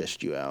probation.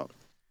 test you out,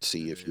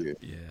 see if you're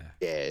Yeah.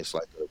 it's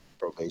like a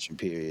probation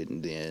period,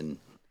 and then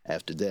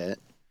after that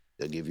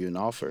they'll give you an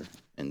offer,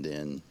 and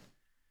then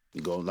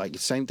you go like the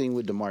same thing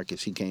with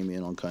DeMarcus. He came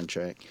in on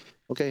contract.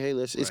 Okay, hey,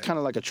 it's Right. kind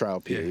of like a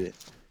trial Yeah. period,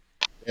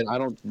 and I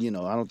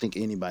don't think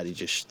anybody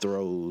just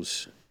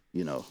throws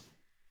you know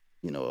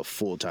a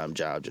full time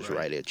job just Right.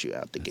 right at you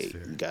out the That's gate.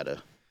 fair. You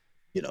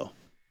you know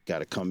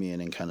gotta come in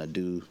and kind of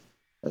do.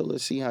 Oh,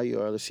 let's see how you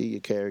are. Let's see your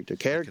character.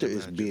 Character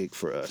is imagine. big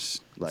for us.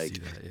 Like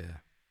See that? Yeah.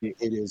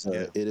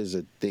 Yeah. it is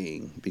a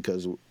thing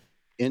because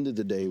end of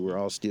the day we're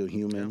all still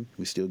human. Yeah.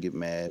 We still get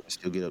mad. We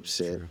still get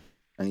upset. True.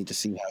 I need to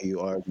see how you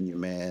are when you're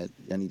mad.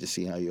 I need to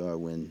see how you are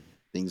when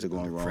things are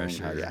going Under wrong.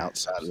 How you're pressure.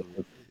 outside of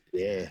Absolutely. it.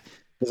 Yeah,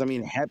 because I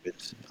mean it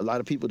happens. A lot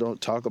of people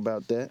don't talk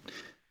about that,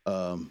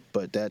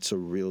 but that's a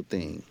real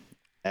thing.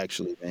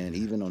 Actually, man,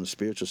 even on the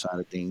spiritual side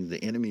of things,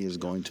 the enemy is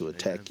going to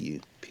attack Amen.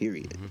 you.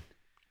 Period.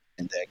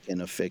 And that can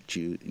affect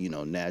you,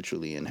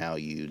 naturally in how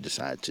you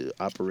decide to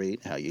operate,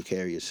 how you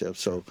carry yourself.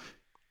 So,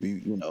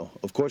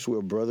 of course, we're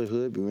a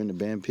brotherhood. We're in the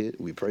band pit.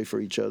 We pray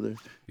for each other.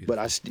 But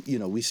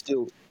we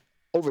still,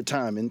 over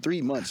time, in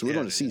 3 months, we're Yeah.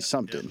 going to see Yeah.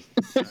 something.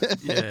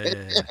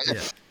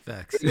 Yeah.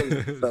 Facts.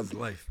 This is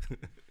life.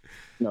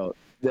 No,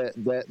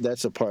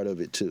 that's a part of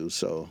it too.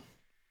 So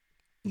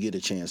you get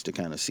a chance to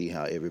kind of see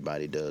how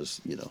everybody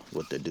does,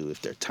 what they do,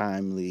 if they're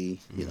timely,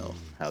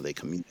 how they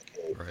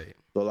communicate. Right.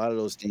 So a lot of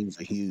those things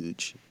are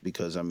huge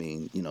because I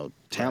mean,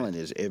 talent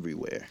is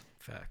everywhere.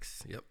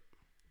 Facts. Yep.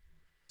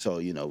 So,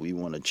 we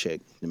want to check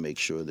to make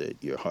sure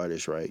that your heart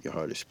is right, your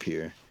heart is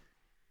pure.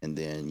 And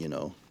then,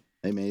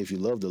 hey man, if you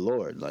love the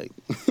Lord, like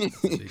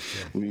Big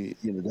check.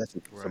 that's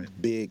a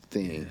Right. big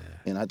thing. Yeah.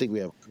 And I think we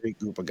have a great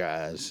group of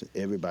guys.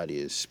 Everybody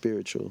is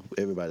spiritual.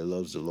 Everybody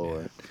loves the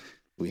Lord.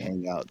 We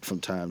hang out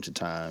from time to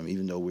time,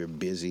 even though we're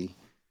busy.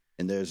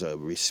 And there's a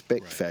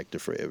respect Right. factor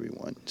for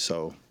everyone.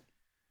 So,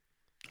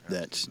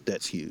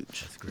 that's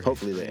huge. That's great.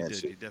 Hopefully No, that you did.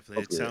 answered. You definitely. It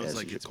Hopefully that sounds answers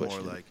like your it's more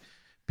question. like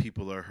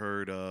people are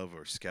heard of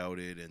or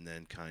scouted, and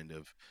then kind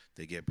of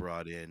they get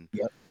brought in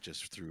Yep.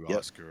 just through Yep.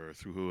 Oscar or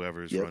through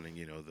whoever's Yep. running,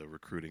 the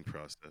recruiting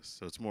process.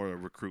 So it's more a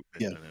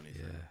recruitment Yeah. than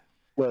anything. Yeah.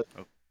 Well,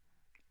 Oh,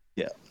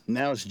 yeah.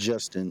 Now it's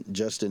Justin.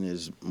 Justin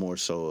is more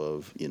so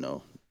of,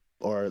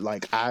 or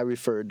like I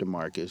referred to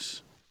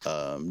Marcus.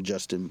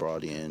 Justin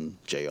brought in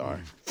JR.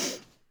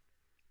 Mm,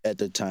 At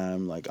the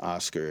time, like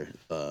Oscar,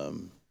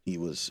 he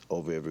was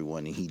over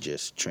everyone, and he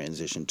just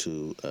transitioned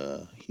to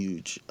a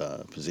huge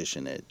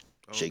position at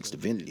Jake's okay.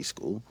 Divinity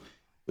School,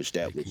 which hey,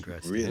 that was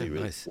congrats to really, him.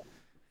 really Nice.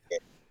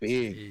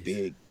 big, Jeez.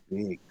 big,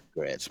 big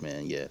congrats,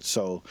 man. Yeah.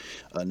 So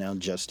now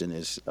Justin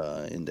is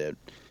in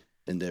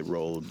that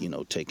role,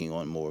 taking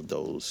on more of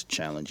those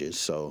challenges.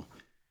 So,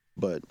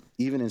 but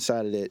even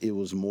inside of that, it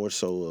was more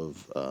so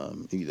of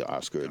either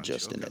Oscar or Gotcha.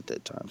 Justin Okay. at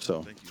that time. No,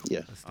 So thank you.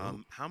 yeah. That's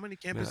dope. How many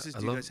Man, campuses I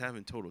do you love. guys have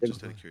in total? Oh,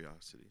 Just go out of ahead.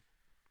 curiosity.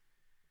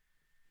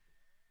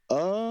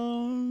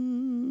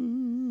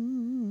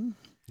 Um,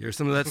 Here's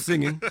some of that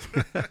singing.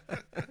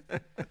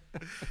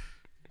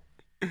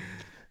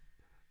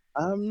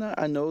 I'm not.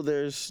 I know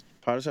there's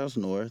Potter's House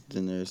North,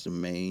 then there's the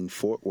main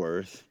Fort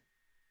Worth,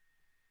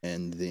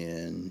 and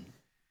then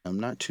I'm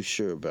not too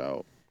sure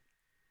about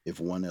if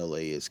One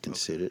LA is Okay.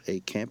 considered a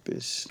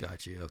campus,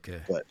 Got you.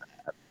 Okay. but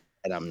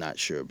and I'm not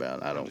sure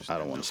about. I don't Understand.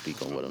 want No, to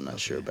speak no on what I'm problem. not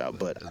sure Okay. about,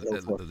 But but I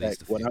know for a at fact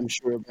least a what few. I'm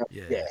sure about.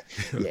 Yeah. Yeah,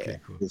 yeah, Okay.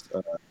 Cool. is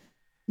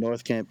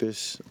North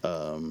Campus,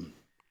 Gotcha.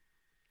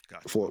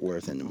 Fort Okay.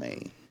 Worth, and the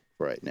main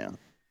right now.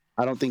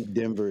 I don't think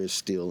Denver is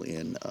still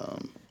in.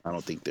 I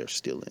don't think they're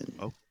still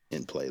Oh,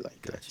 in play like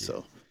that. Got you.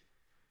 So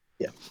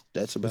yeah,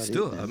 that's But about it,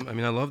 still, man. I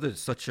mean, I love that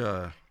it's such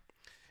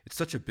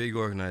a big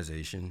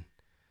organization,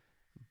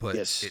 but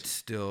Yes, it's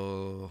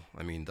still,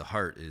 I mean, the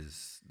heart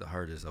is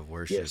of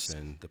worship yes,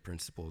 and the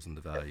principles and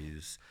the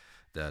values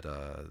that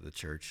the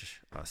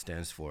church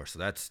stands for. So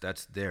that's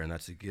there and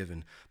that's a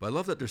given. But I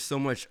love that there's so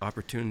much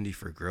opportunity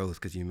for growth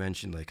because you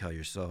mentioned like how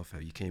you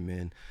came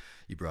in,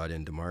 you brought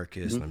in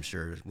Demarcus, hmm and I'm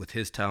sure with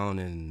his talent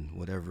and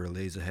whatever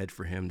lays ahead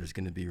for him, there's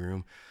going to be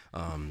room.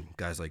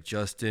 Guys like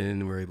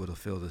Justin were able to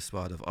fill the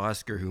spot of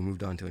Oscar, who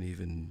moved on to an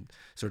even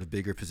sort of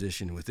bigger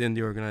position within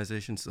the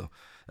organization. So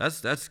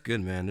that's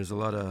good, man. There's a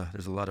lot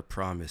of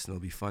promise, and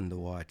it'll be fun to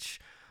watch.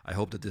 I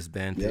hope that this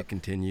band yep, pick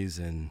continues,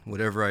 and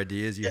whatever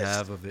ideas you yes,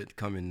 have of it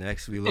coming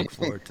next, we look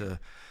forward to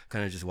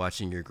kind of just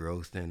watching your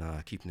growth and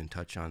keeping in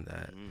touch on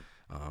that. mhm.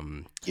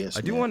 I yes,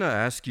 do man. want to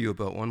ask you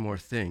about one more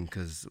thing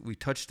because we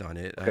touched on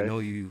it. I Okay. know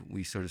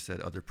we sort of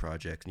said other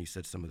projects, and you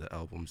said some of the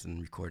albums and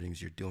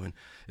recordings you're doing.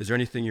 Is there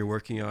anything you're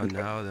working on Okay.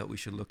 now that we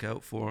should look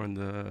out for in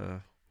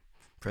the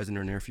present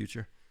or near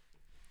future?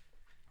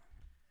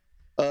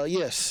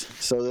 Yes.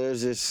 So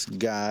there's this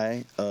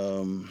guy.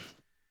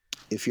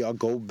 If y'all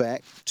go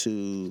back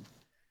to,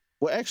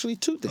 well, actually,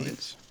 two Okay.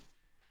 things.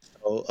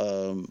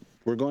 So,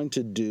 we're going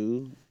to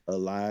do a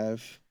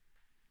live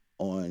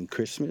on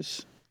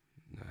Christmas.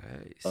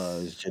 It's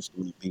Nice. just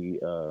going to be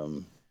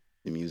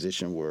the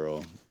musician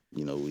world.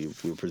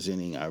 We're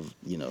presenting our,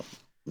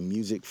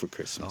 music for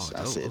Christmas. Oh,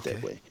 I'll say dope. it that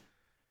Okay. way.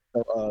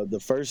 So, the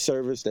first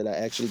service that I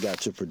actually got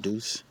to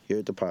produce here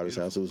at the Potter's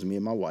House, it Beautiful. was me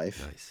and my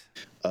wife, Nice.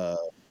 uh,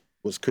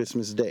 was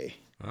Christmas Day.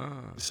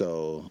 Ah,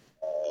 So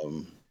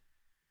um,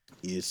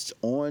 it's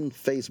on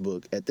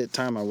Facebook. At that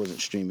time, I wasn't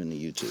streaming to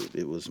YouTube.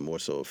 It was more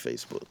so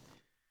Facebook.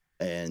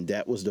 And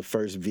that was the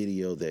first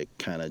video that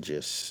kind of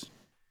just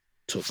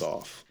took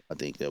off. I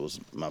think that was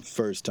my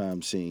first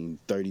time seeing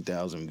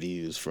 30,000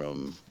 views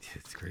from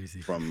it's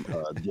crazy. from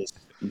just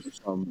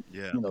from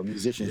Yeah.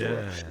 musicians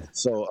world. Yeah.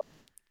 So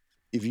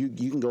if you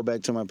can go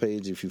back to my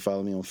page if you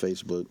follow me on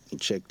Facebook and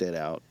check that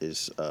out.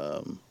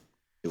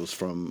 It was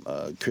from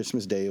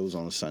Christmas Day. It was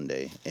on a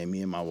Sunday, and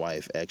me and my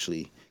wife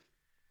actually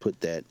put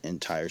that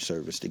entire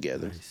service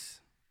together.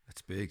 Nice.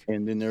 That's big.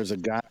 And then there's a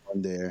guy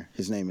on there.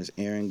 His name is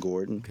Aaron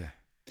Gordon. Okay.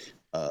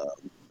 Uh,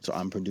 so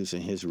I'm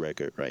producing his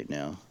record right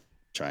now,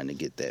 trying to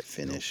get that Dope.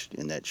 finished,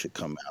 and that should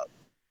come out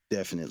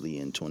definitely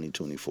in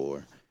 2024,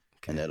 and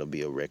Okay. that'll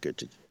be a record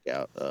to check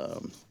out.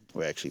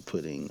 We're actually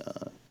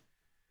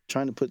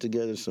trying to put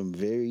together some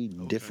very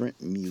Okay.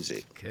 different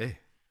music, Okay.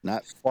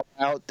 not far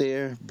out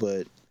there,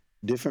 but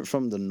different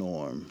from the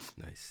norm,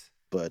 Nice.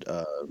 but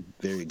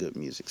very good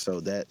music.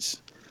 So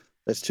that's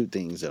two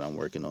things that I'm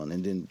working on,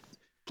 and then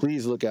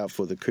please look out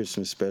for the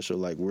Christmas special.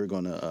 Like we're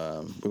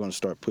gonna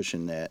start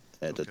pushing that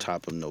at the Okay.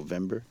 top of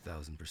November,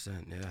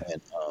 1000%. Yeah.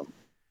 and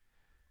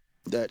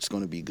that's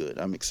going to be good.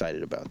 I'm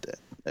excited about that.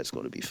 That's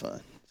going to be fun.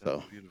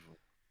 Sounds So beautiful.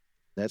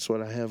 that's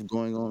what I have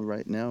going on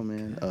right now,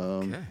 man.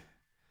 Okay. Okay.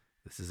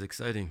 This is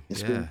exciting.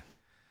 It's Yeah. been,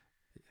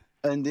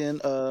 and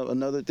then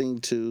another thing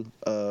too.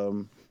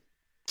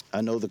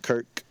 I know the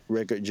Kirk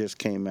record just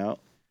came out,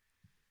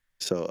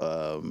 so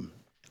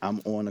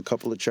I'm on a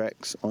couple of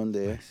tracks on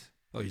there. Nice.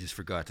 Oh, you just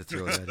forgot to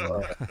throw that in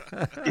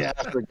there. Yeah,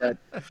 I forgot.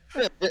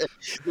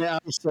 Yeah,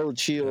 I'm so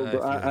chill, I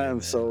bro. feel I you, am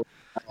man. so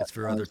It's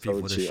for I'm other so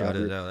people to chill. shout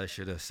it out. I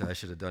should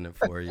have done it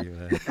for you,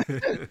 man.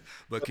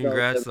 But No,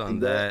 congrats definitely on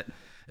that. that.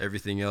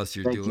 everything else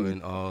you're Thank you.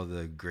 doing, all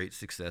the great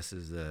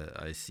successes that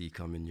I see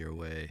coming your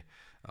way.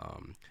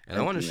 And I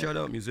Thank want to you, shout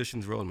out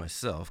Musicians World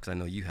myself because I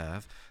know you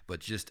have, but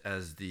just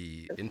as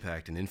the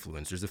impact and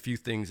influence, there's a few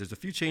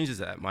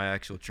changes at my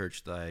actual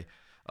church that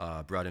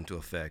I brought into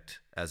effect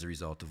as a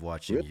result of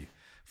watching Really? you.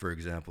 For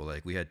example,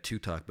 like we had 2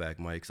 talkback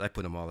mics. I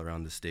put them all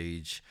around the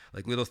stage,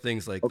 like little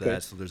things like Okay.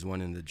 that. So there's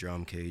one in the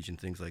drum cage and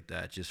things like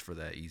that, just for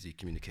that easy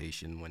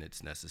communication when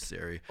it's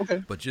necessary.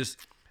 Okay. But just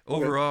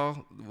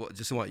overall,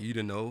 just want you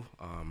to know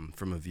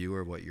from a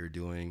viewer what you're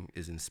doing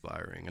is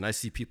inspiring. And I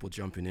see people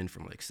jumping in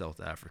from like South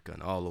Africa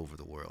and all over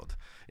the world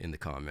in the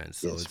comments.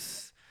 So Yes.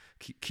 it's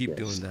keep Yes.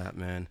 doing that,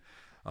 man.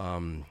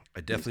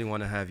 I definitely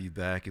want to have you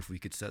back if we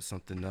could set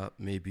something up.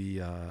 Maybe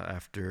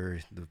after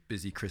the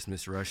busy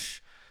Christmas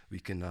rush, we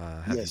can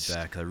have Yes. you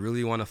back. I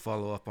really want to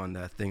follow up on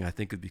that thing. I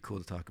think it'd be cool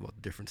to talk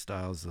about different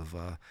styles of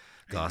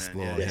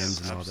gospel Amen. and Yes,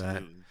 hymns and all that.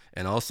 absolutely.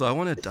 And also, I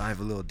want to dive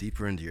a little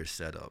deeper into your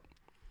setup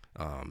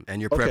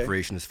and your Okay.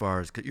 preparation as far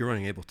as 'cause you're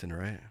running Ableton,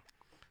 right?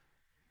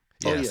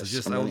 Oh, Yeah, so yes,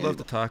 just I'm I would running love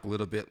to talk a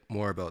little bit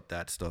more about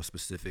that stuff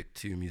specific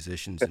to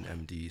musicians and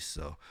MDs.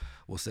 So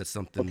we'll set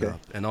something Okay.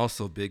 up. And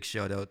also, big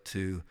shout out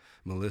to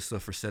Melissa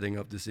for setting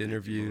up this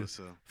interview,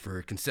 Melissa.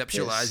 for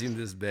conceptualizing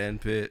this band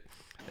pit,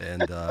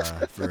 and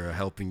for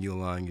helping you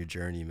along your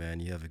journey, man.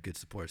 You have a good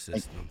support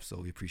system,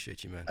 so we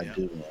appreciate you, man. I Yeah.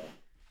 do. Man.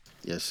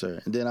 Yes,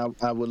 sir. And then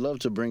I would love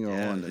to bring her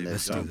Yeah, on the let's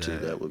next do time too.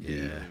 that. That would be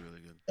Yeah. Really,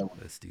 really good. that would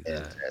be Let's do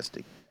that.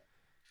 fantastic.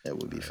 That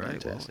would be All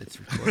right, well, fantastic. it's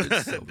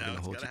recorded, so we're Now gonna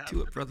it's hold you gotta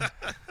to it, brother.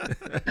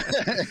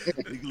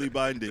 Legally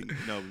binding.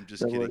 No, I'm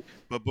just That kidding. would-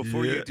 But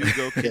before Yeah. you do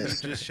go, can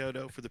Yes. you just shout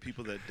out for the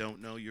people that don't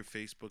know your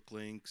Facebook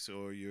links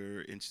or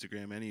your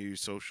Instagram, any of your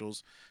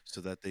socials, so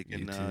that they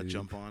can YouTube,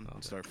 jump on all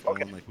and that. start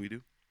following like we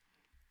do?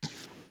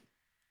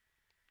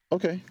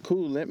 Okay,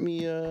 cool. Let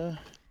me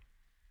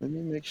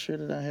make sure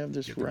that I have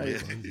this Get the right.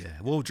 right one. Yeah,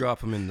 we'll drop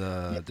them in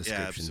the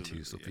description too,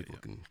 absolutely. so Yeah, people yeah.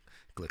 can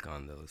click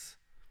on those.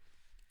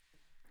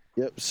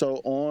 Yep. So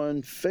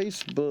on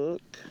Facebook,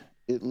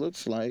 it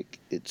looks like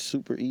it's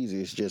super easy.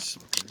 It's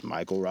just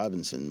Michael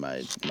Robinson,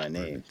 my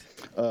name.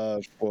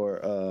 For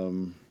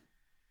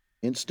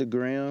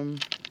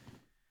Instagram,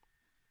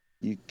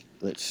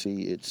 let's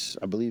see.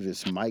 I believe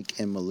it's Mike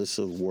and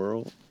Melissa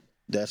World.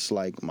 That's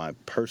like my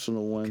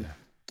personal one, Okay.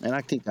 and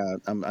I think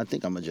I'm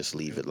gonna just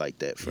leave it like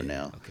that for Yeah,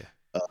 now. Okay.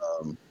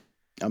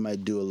 I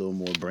might do a little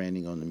more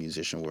branding on the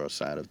Musician World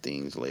side of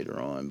things later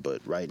on,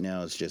 but right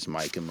now it's just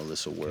Mike and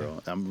Melissa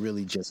World. I'm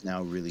really just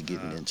now really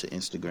getting into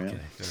Instagram. Okay.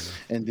 Fair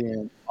enough. And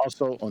then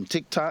also on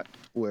TikTok,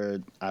 where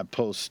I don't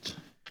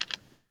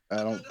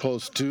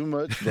post too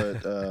much,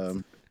 but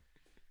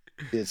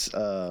it's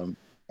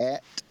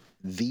at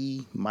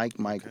the Mike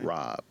Okay.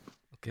 Rob.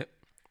 Okay.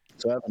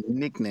 So I have a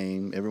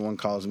nickname. Everyone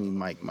calls me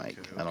Mike. Okay,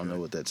 I don't know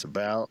okay. what that's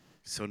about.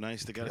 So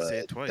nice. They got to say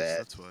it But twice. that-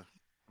 That's why.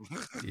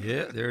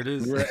 Yeah, there it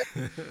is. Right.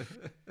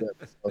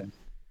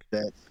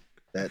 So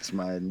that's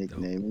my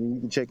nickname. And you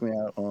can check me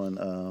out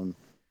on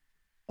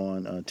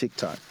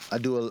TikTok.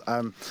 I'm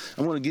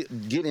going to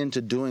get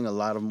into doing a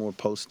lot of more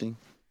posting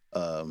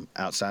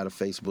outside of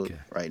Facebook. Okay.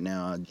 Right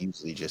now, I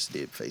usually just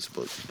did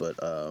Facebook,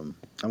 but I'm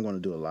going to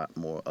do a lot of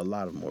more We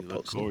look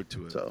posting. forward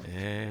to it. So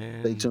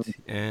And tuned.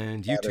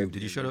 YouTube.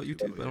 Did you shout out Yeah,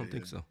 YouTube? I don't yeah,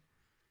 think yeah. so.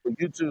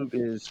 YouTube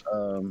is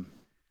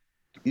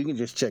you can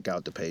just check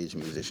out the page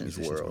Musicians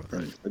Musicians World.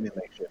 World, And let me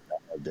make sure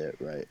I have that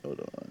right. Hold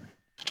on.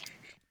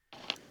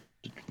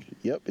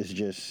 Yep, it's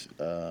just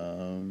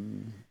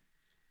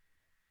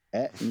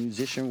at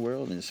Musician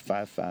World, and it's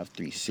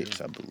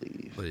 5536, I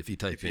believe. But if you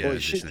type in Yeah,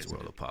 Musicians it's-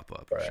 World, it'll pop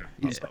up. Right.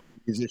 Yeah.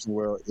 Musician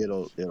World,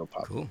 it'll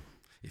pop. Cool.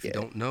 If you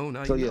Yeah. don't know,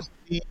 now So you know.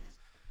 yes,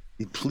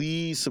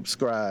 please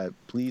subscribe.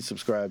 Please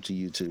subscribe to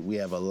YouTube. We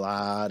have a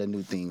lot of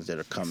new things that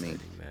are coming.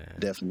 Exciting, man.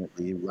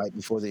 Definitely right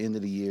before the end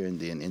of the year, and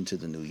then into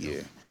the new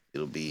year,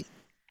 it'll be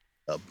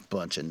a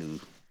bunch of new.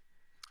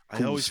 I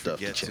cool always stuff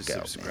to forget to check out,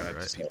 man. subscribe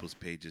Right. to people's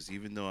pages,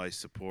 even though I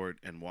support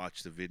and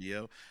watch the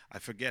video. I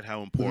forget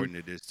how important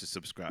it is to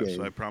subscribe. Yeah,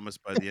 So yeah. I promise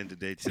by the end of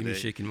the day See me today,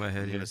 shaking my I'm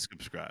head gonna here.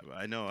 subscribe.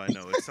 I know.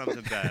 It's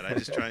something bad. I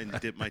just try and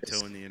dip my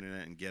toe in the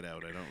internet and get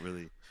out. I don't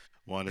really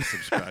want to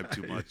subscribe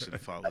too much and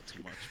follow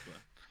too much, but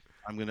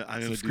I'm gonna do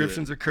that.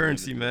 Subscriptions are I'm gonna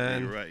currency, do it.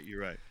 man. You're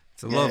right.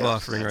 It's a love Yes,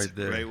 offering That's right a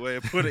there. great way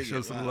of putting Show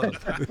it. some Wow.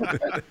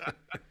 love.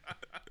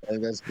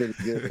 And that's pretty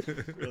good.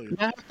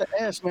 Brilliant. I have to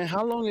ask, man,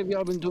 how long have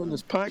y'all been doing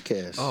this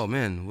podcast? Oh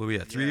man, what are we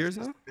at? 3 Yeah, years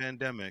since now? the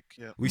pandemic.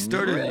 Yeah. We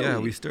started, yeah,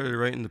 Really? we started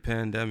right in the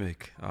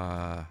pandemic,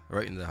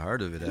 right in the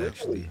heart of it,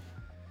 actually,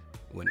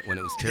 when it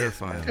was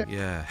terrifying.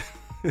 Yeah,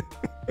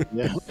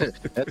 Yeah,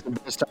 that's the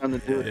best time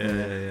to do it, yeah,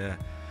 man. yeah.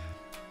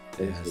 It's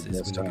Yes, the it's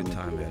best been a good to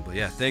time, do man. it. But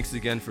yeah, thanks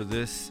again for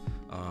this.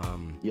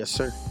 Yes,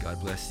 sir.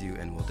 God bless you,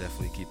 and we'll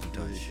definitely keep in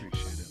Really touch.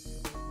 appreciate it.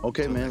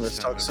 Okay, Till man. next Let's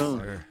time, talk Yes, soon.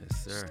 sir.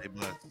 Yes, sir. Stay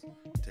blessed.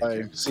 Take All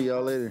care. right. See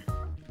y'all later.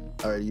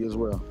 All right. You as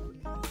well.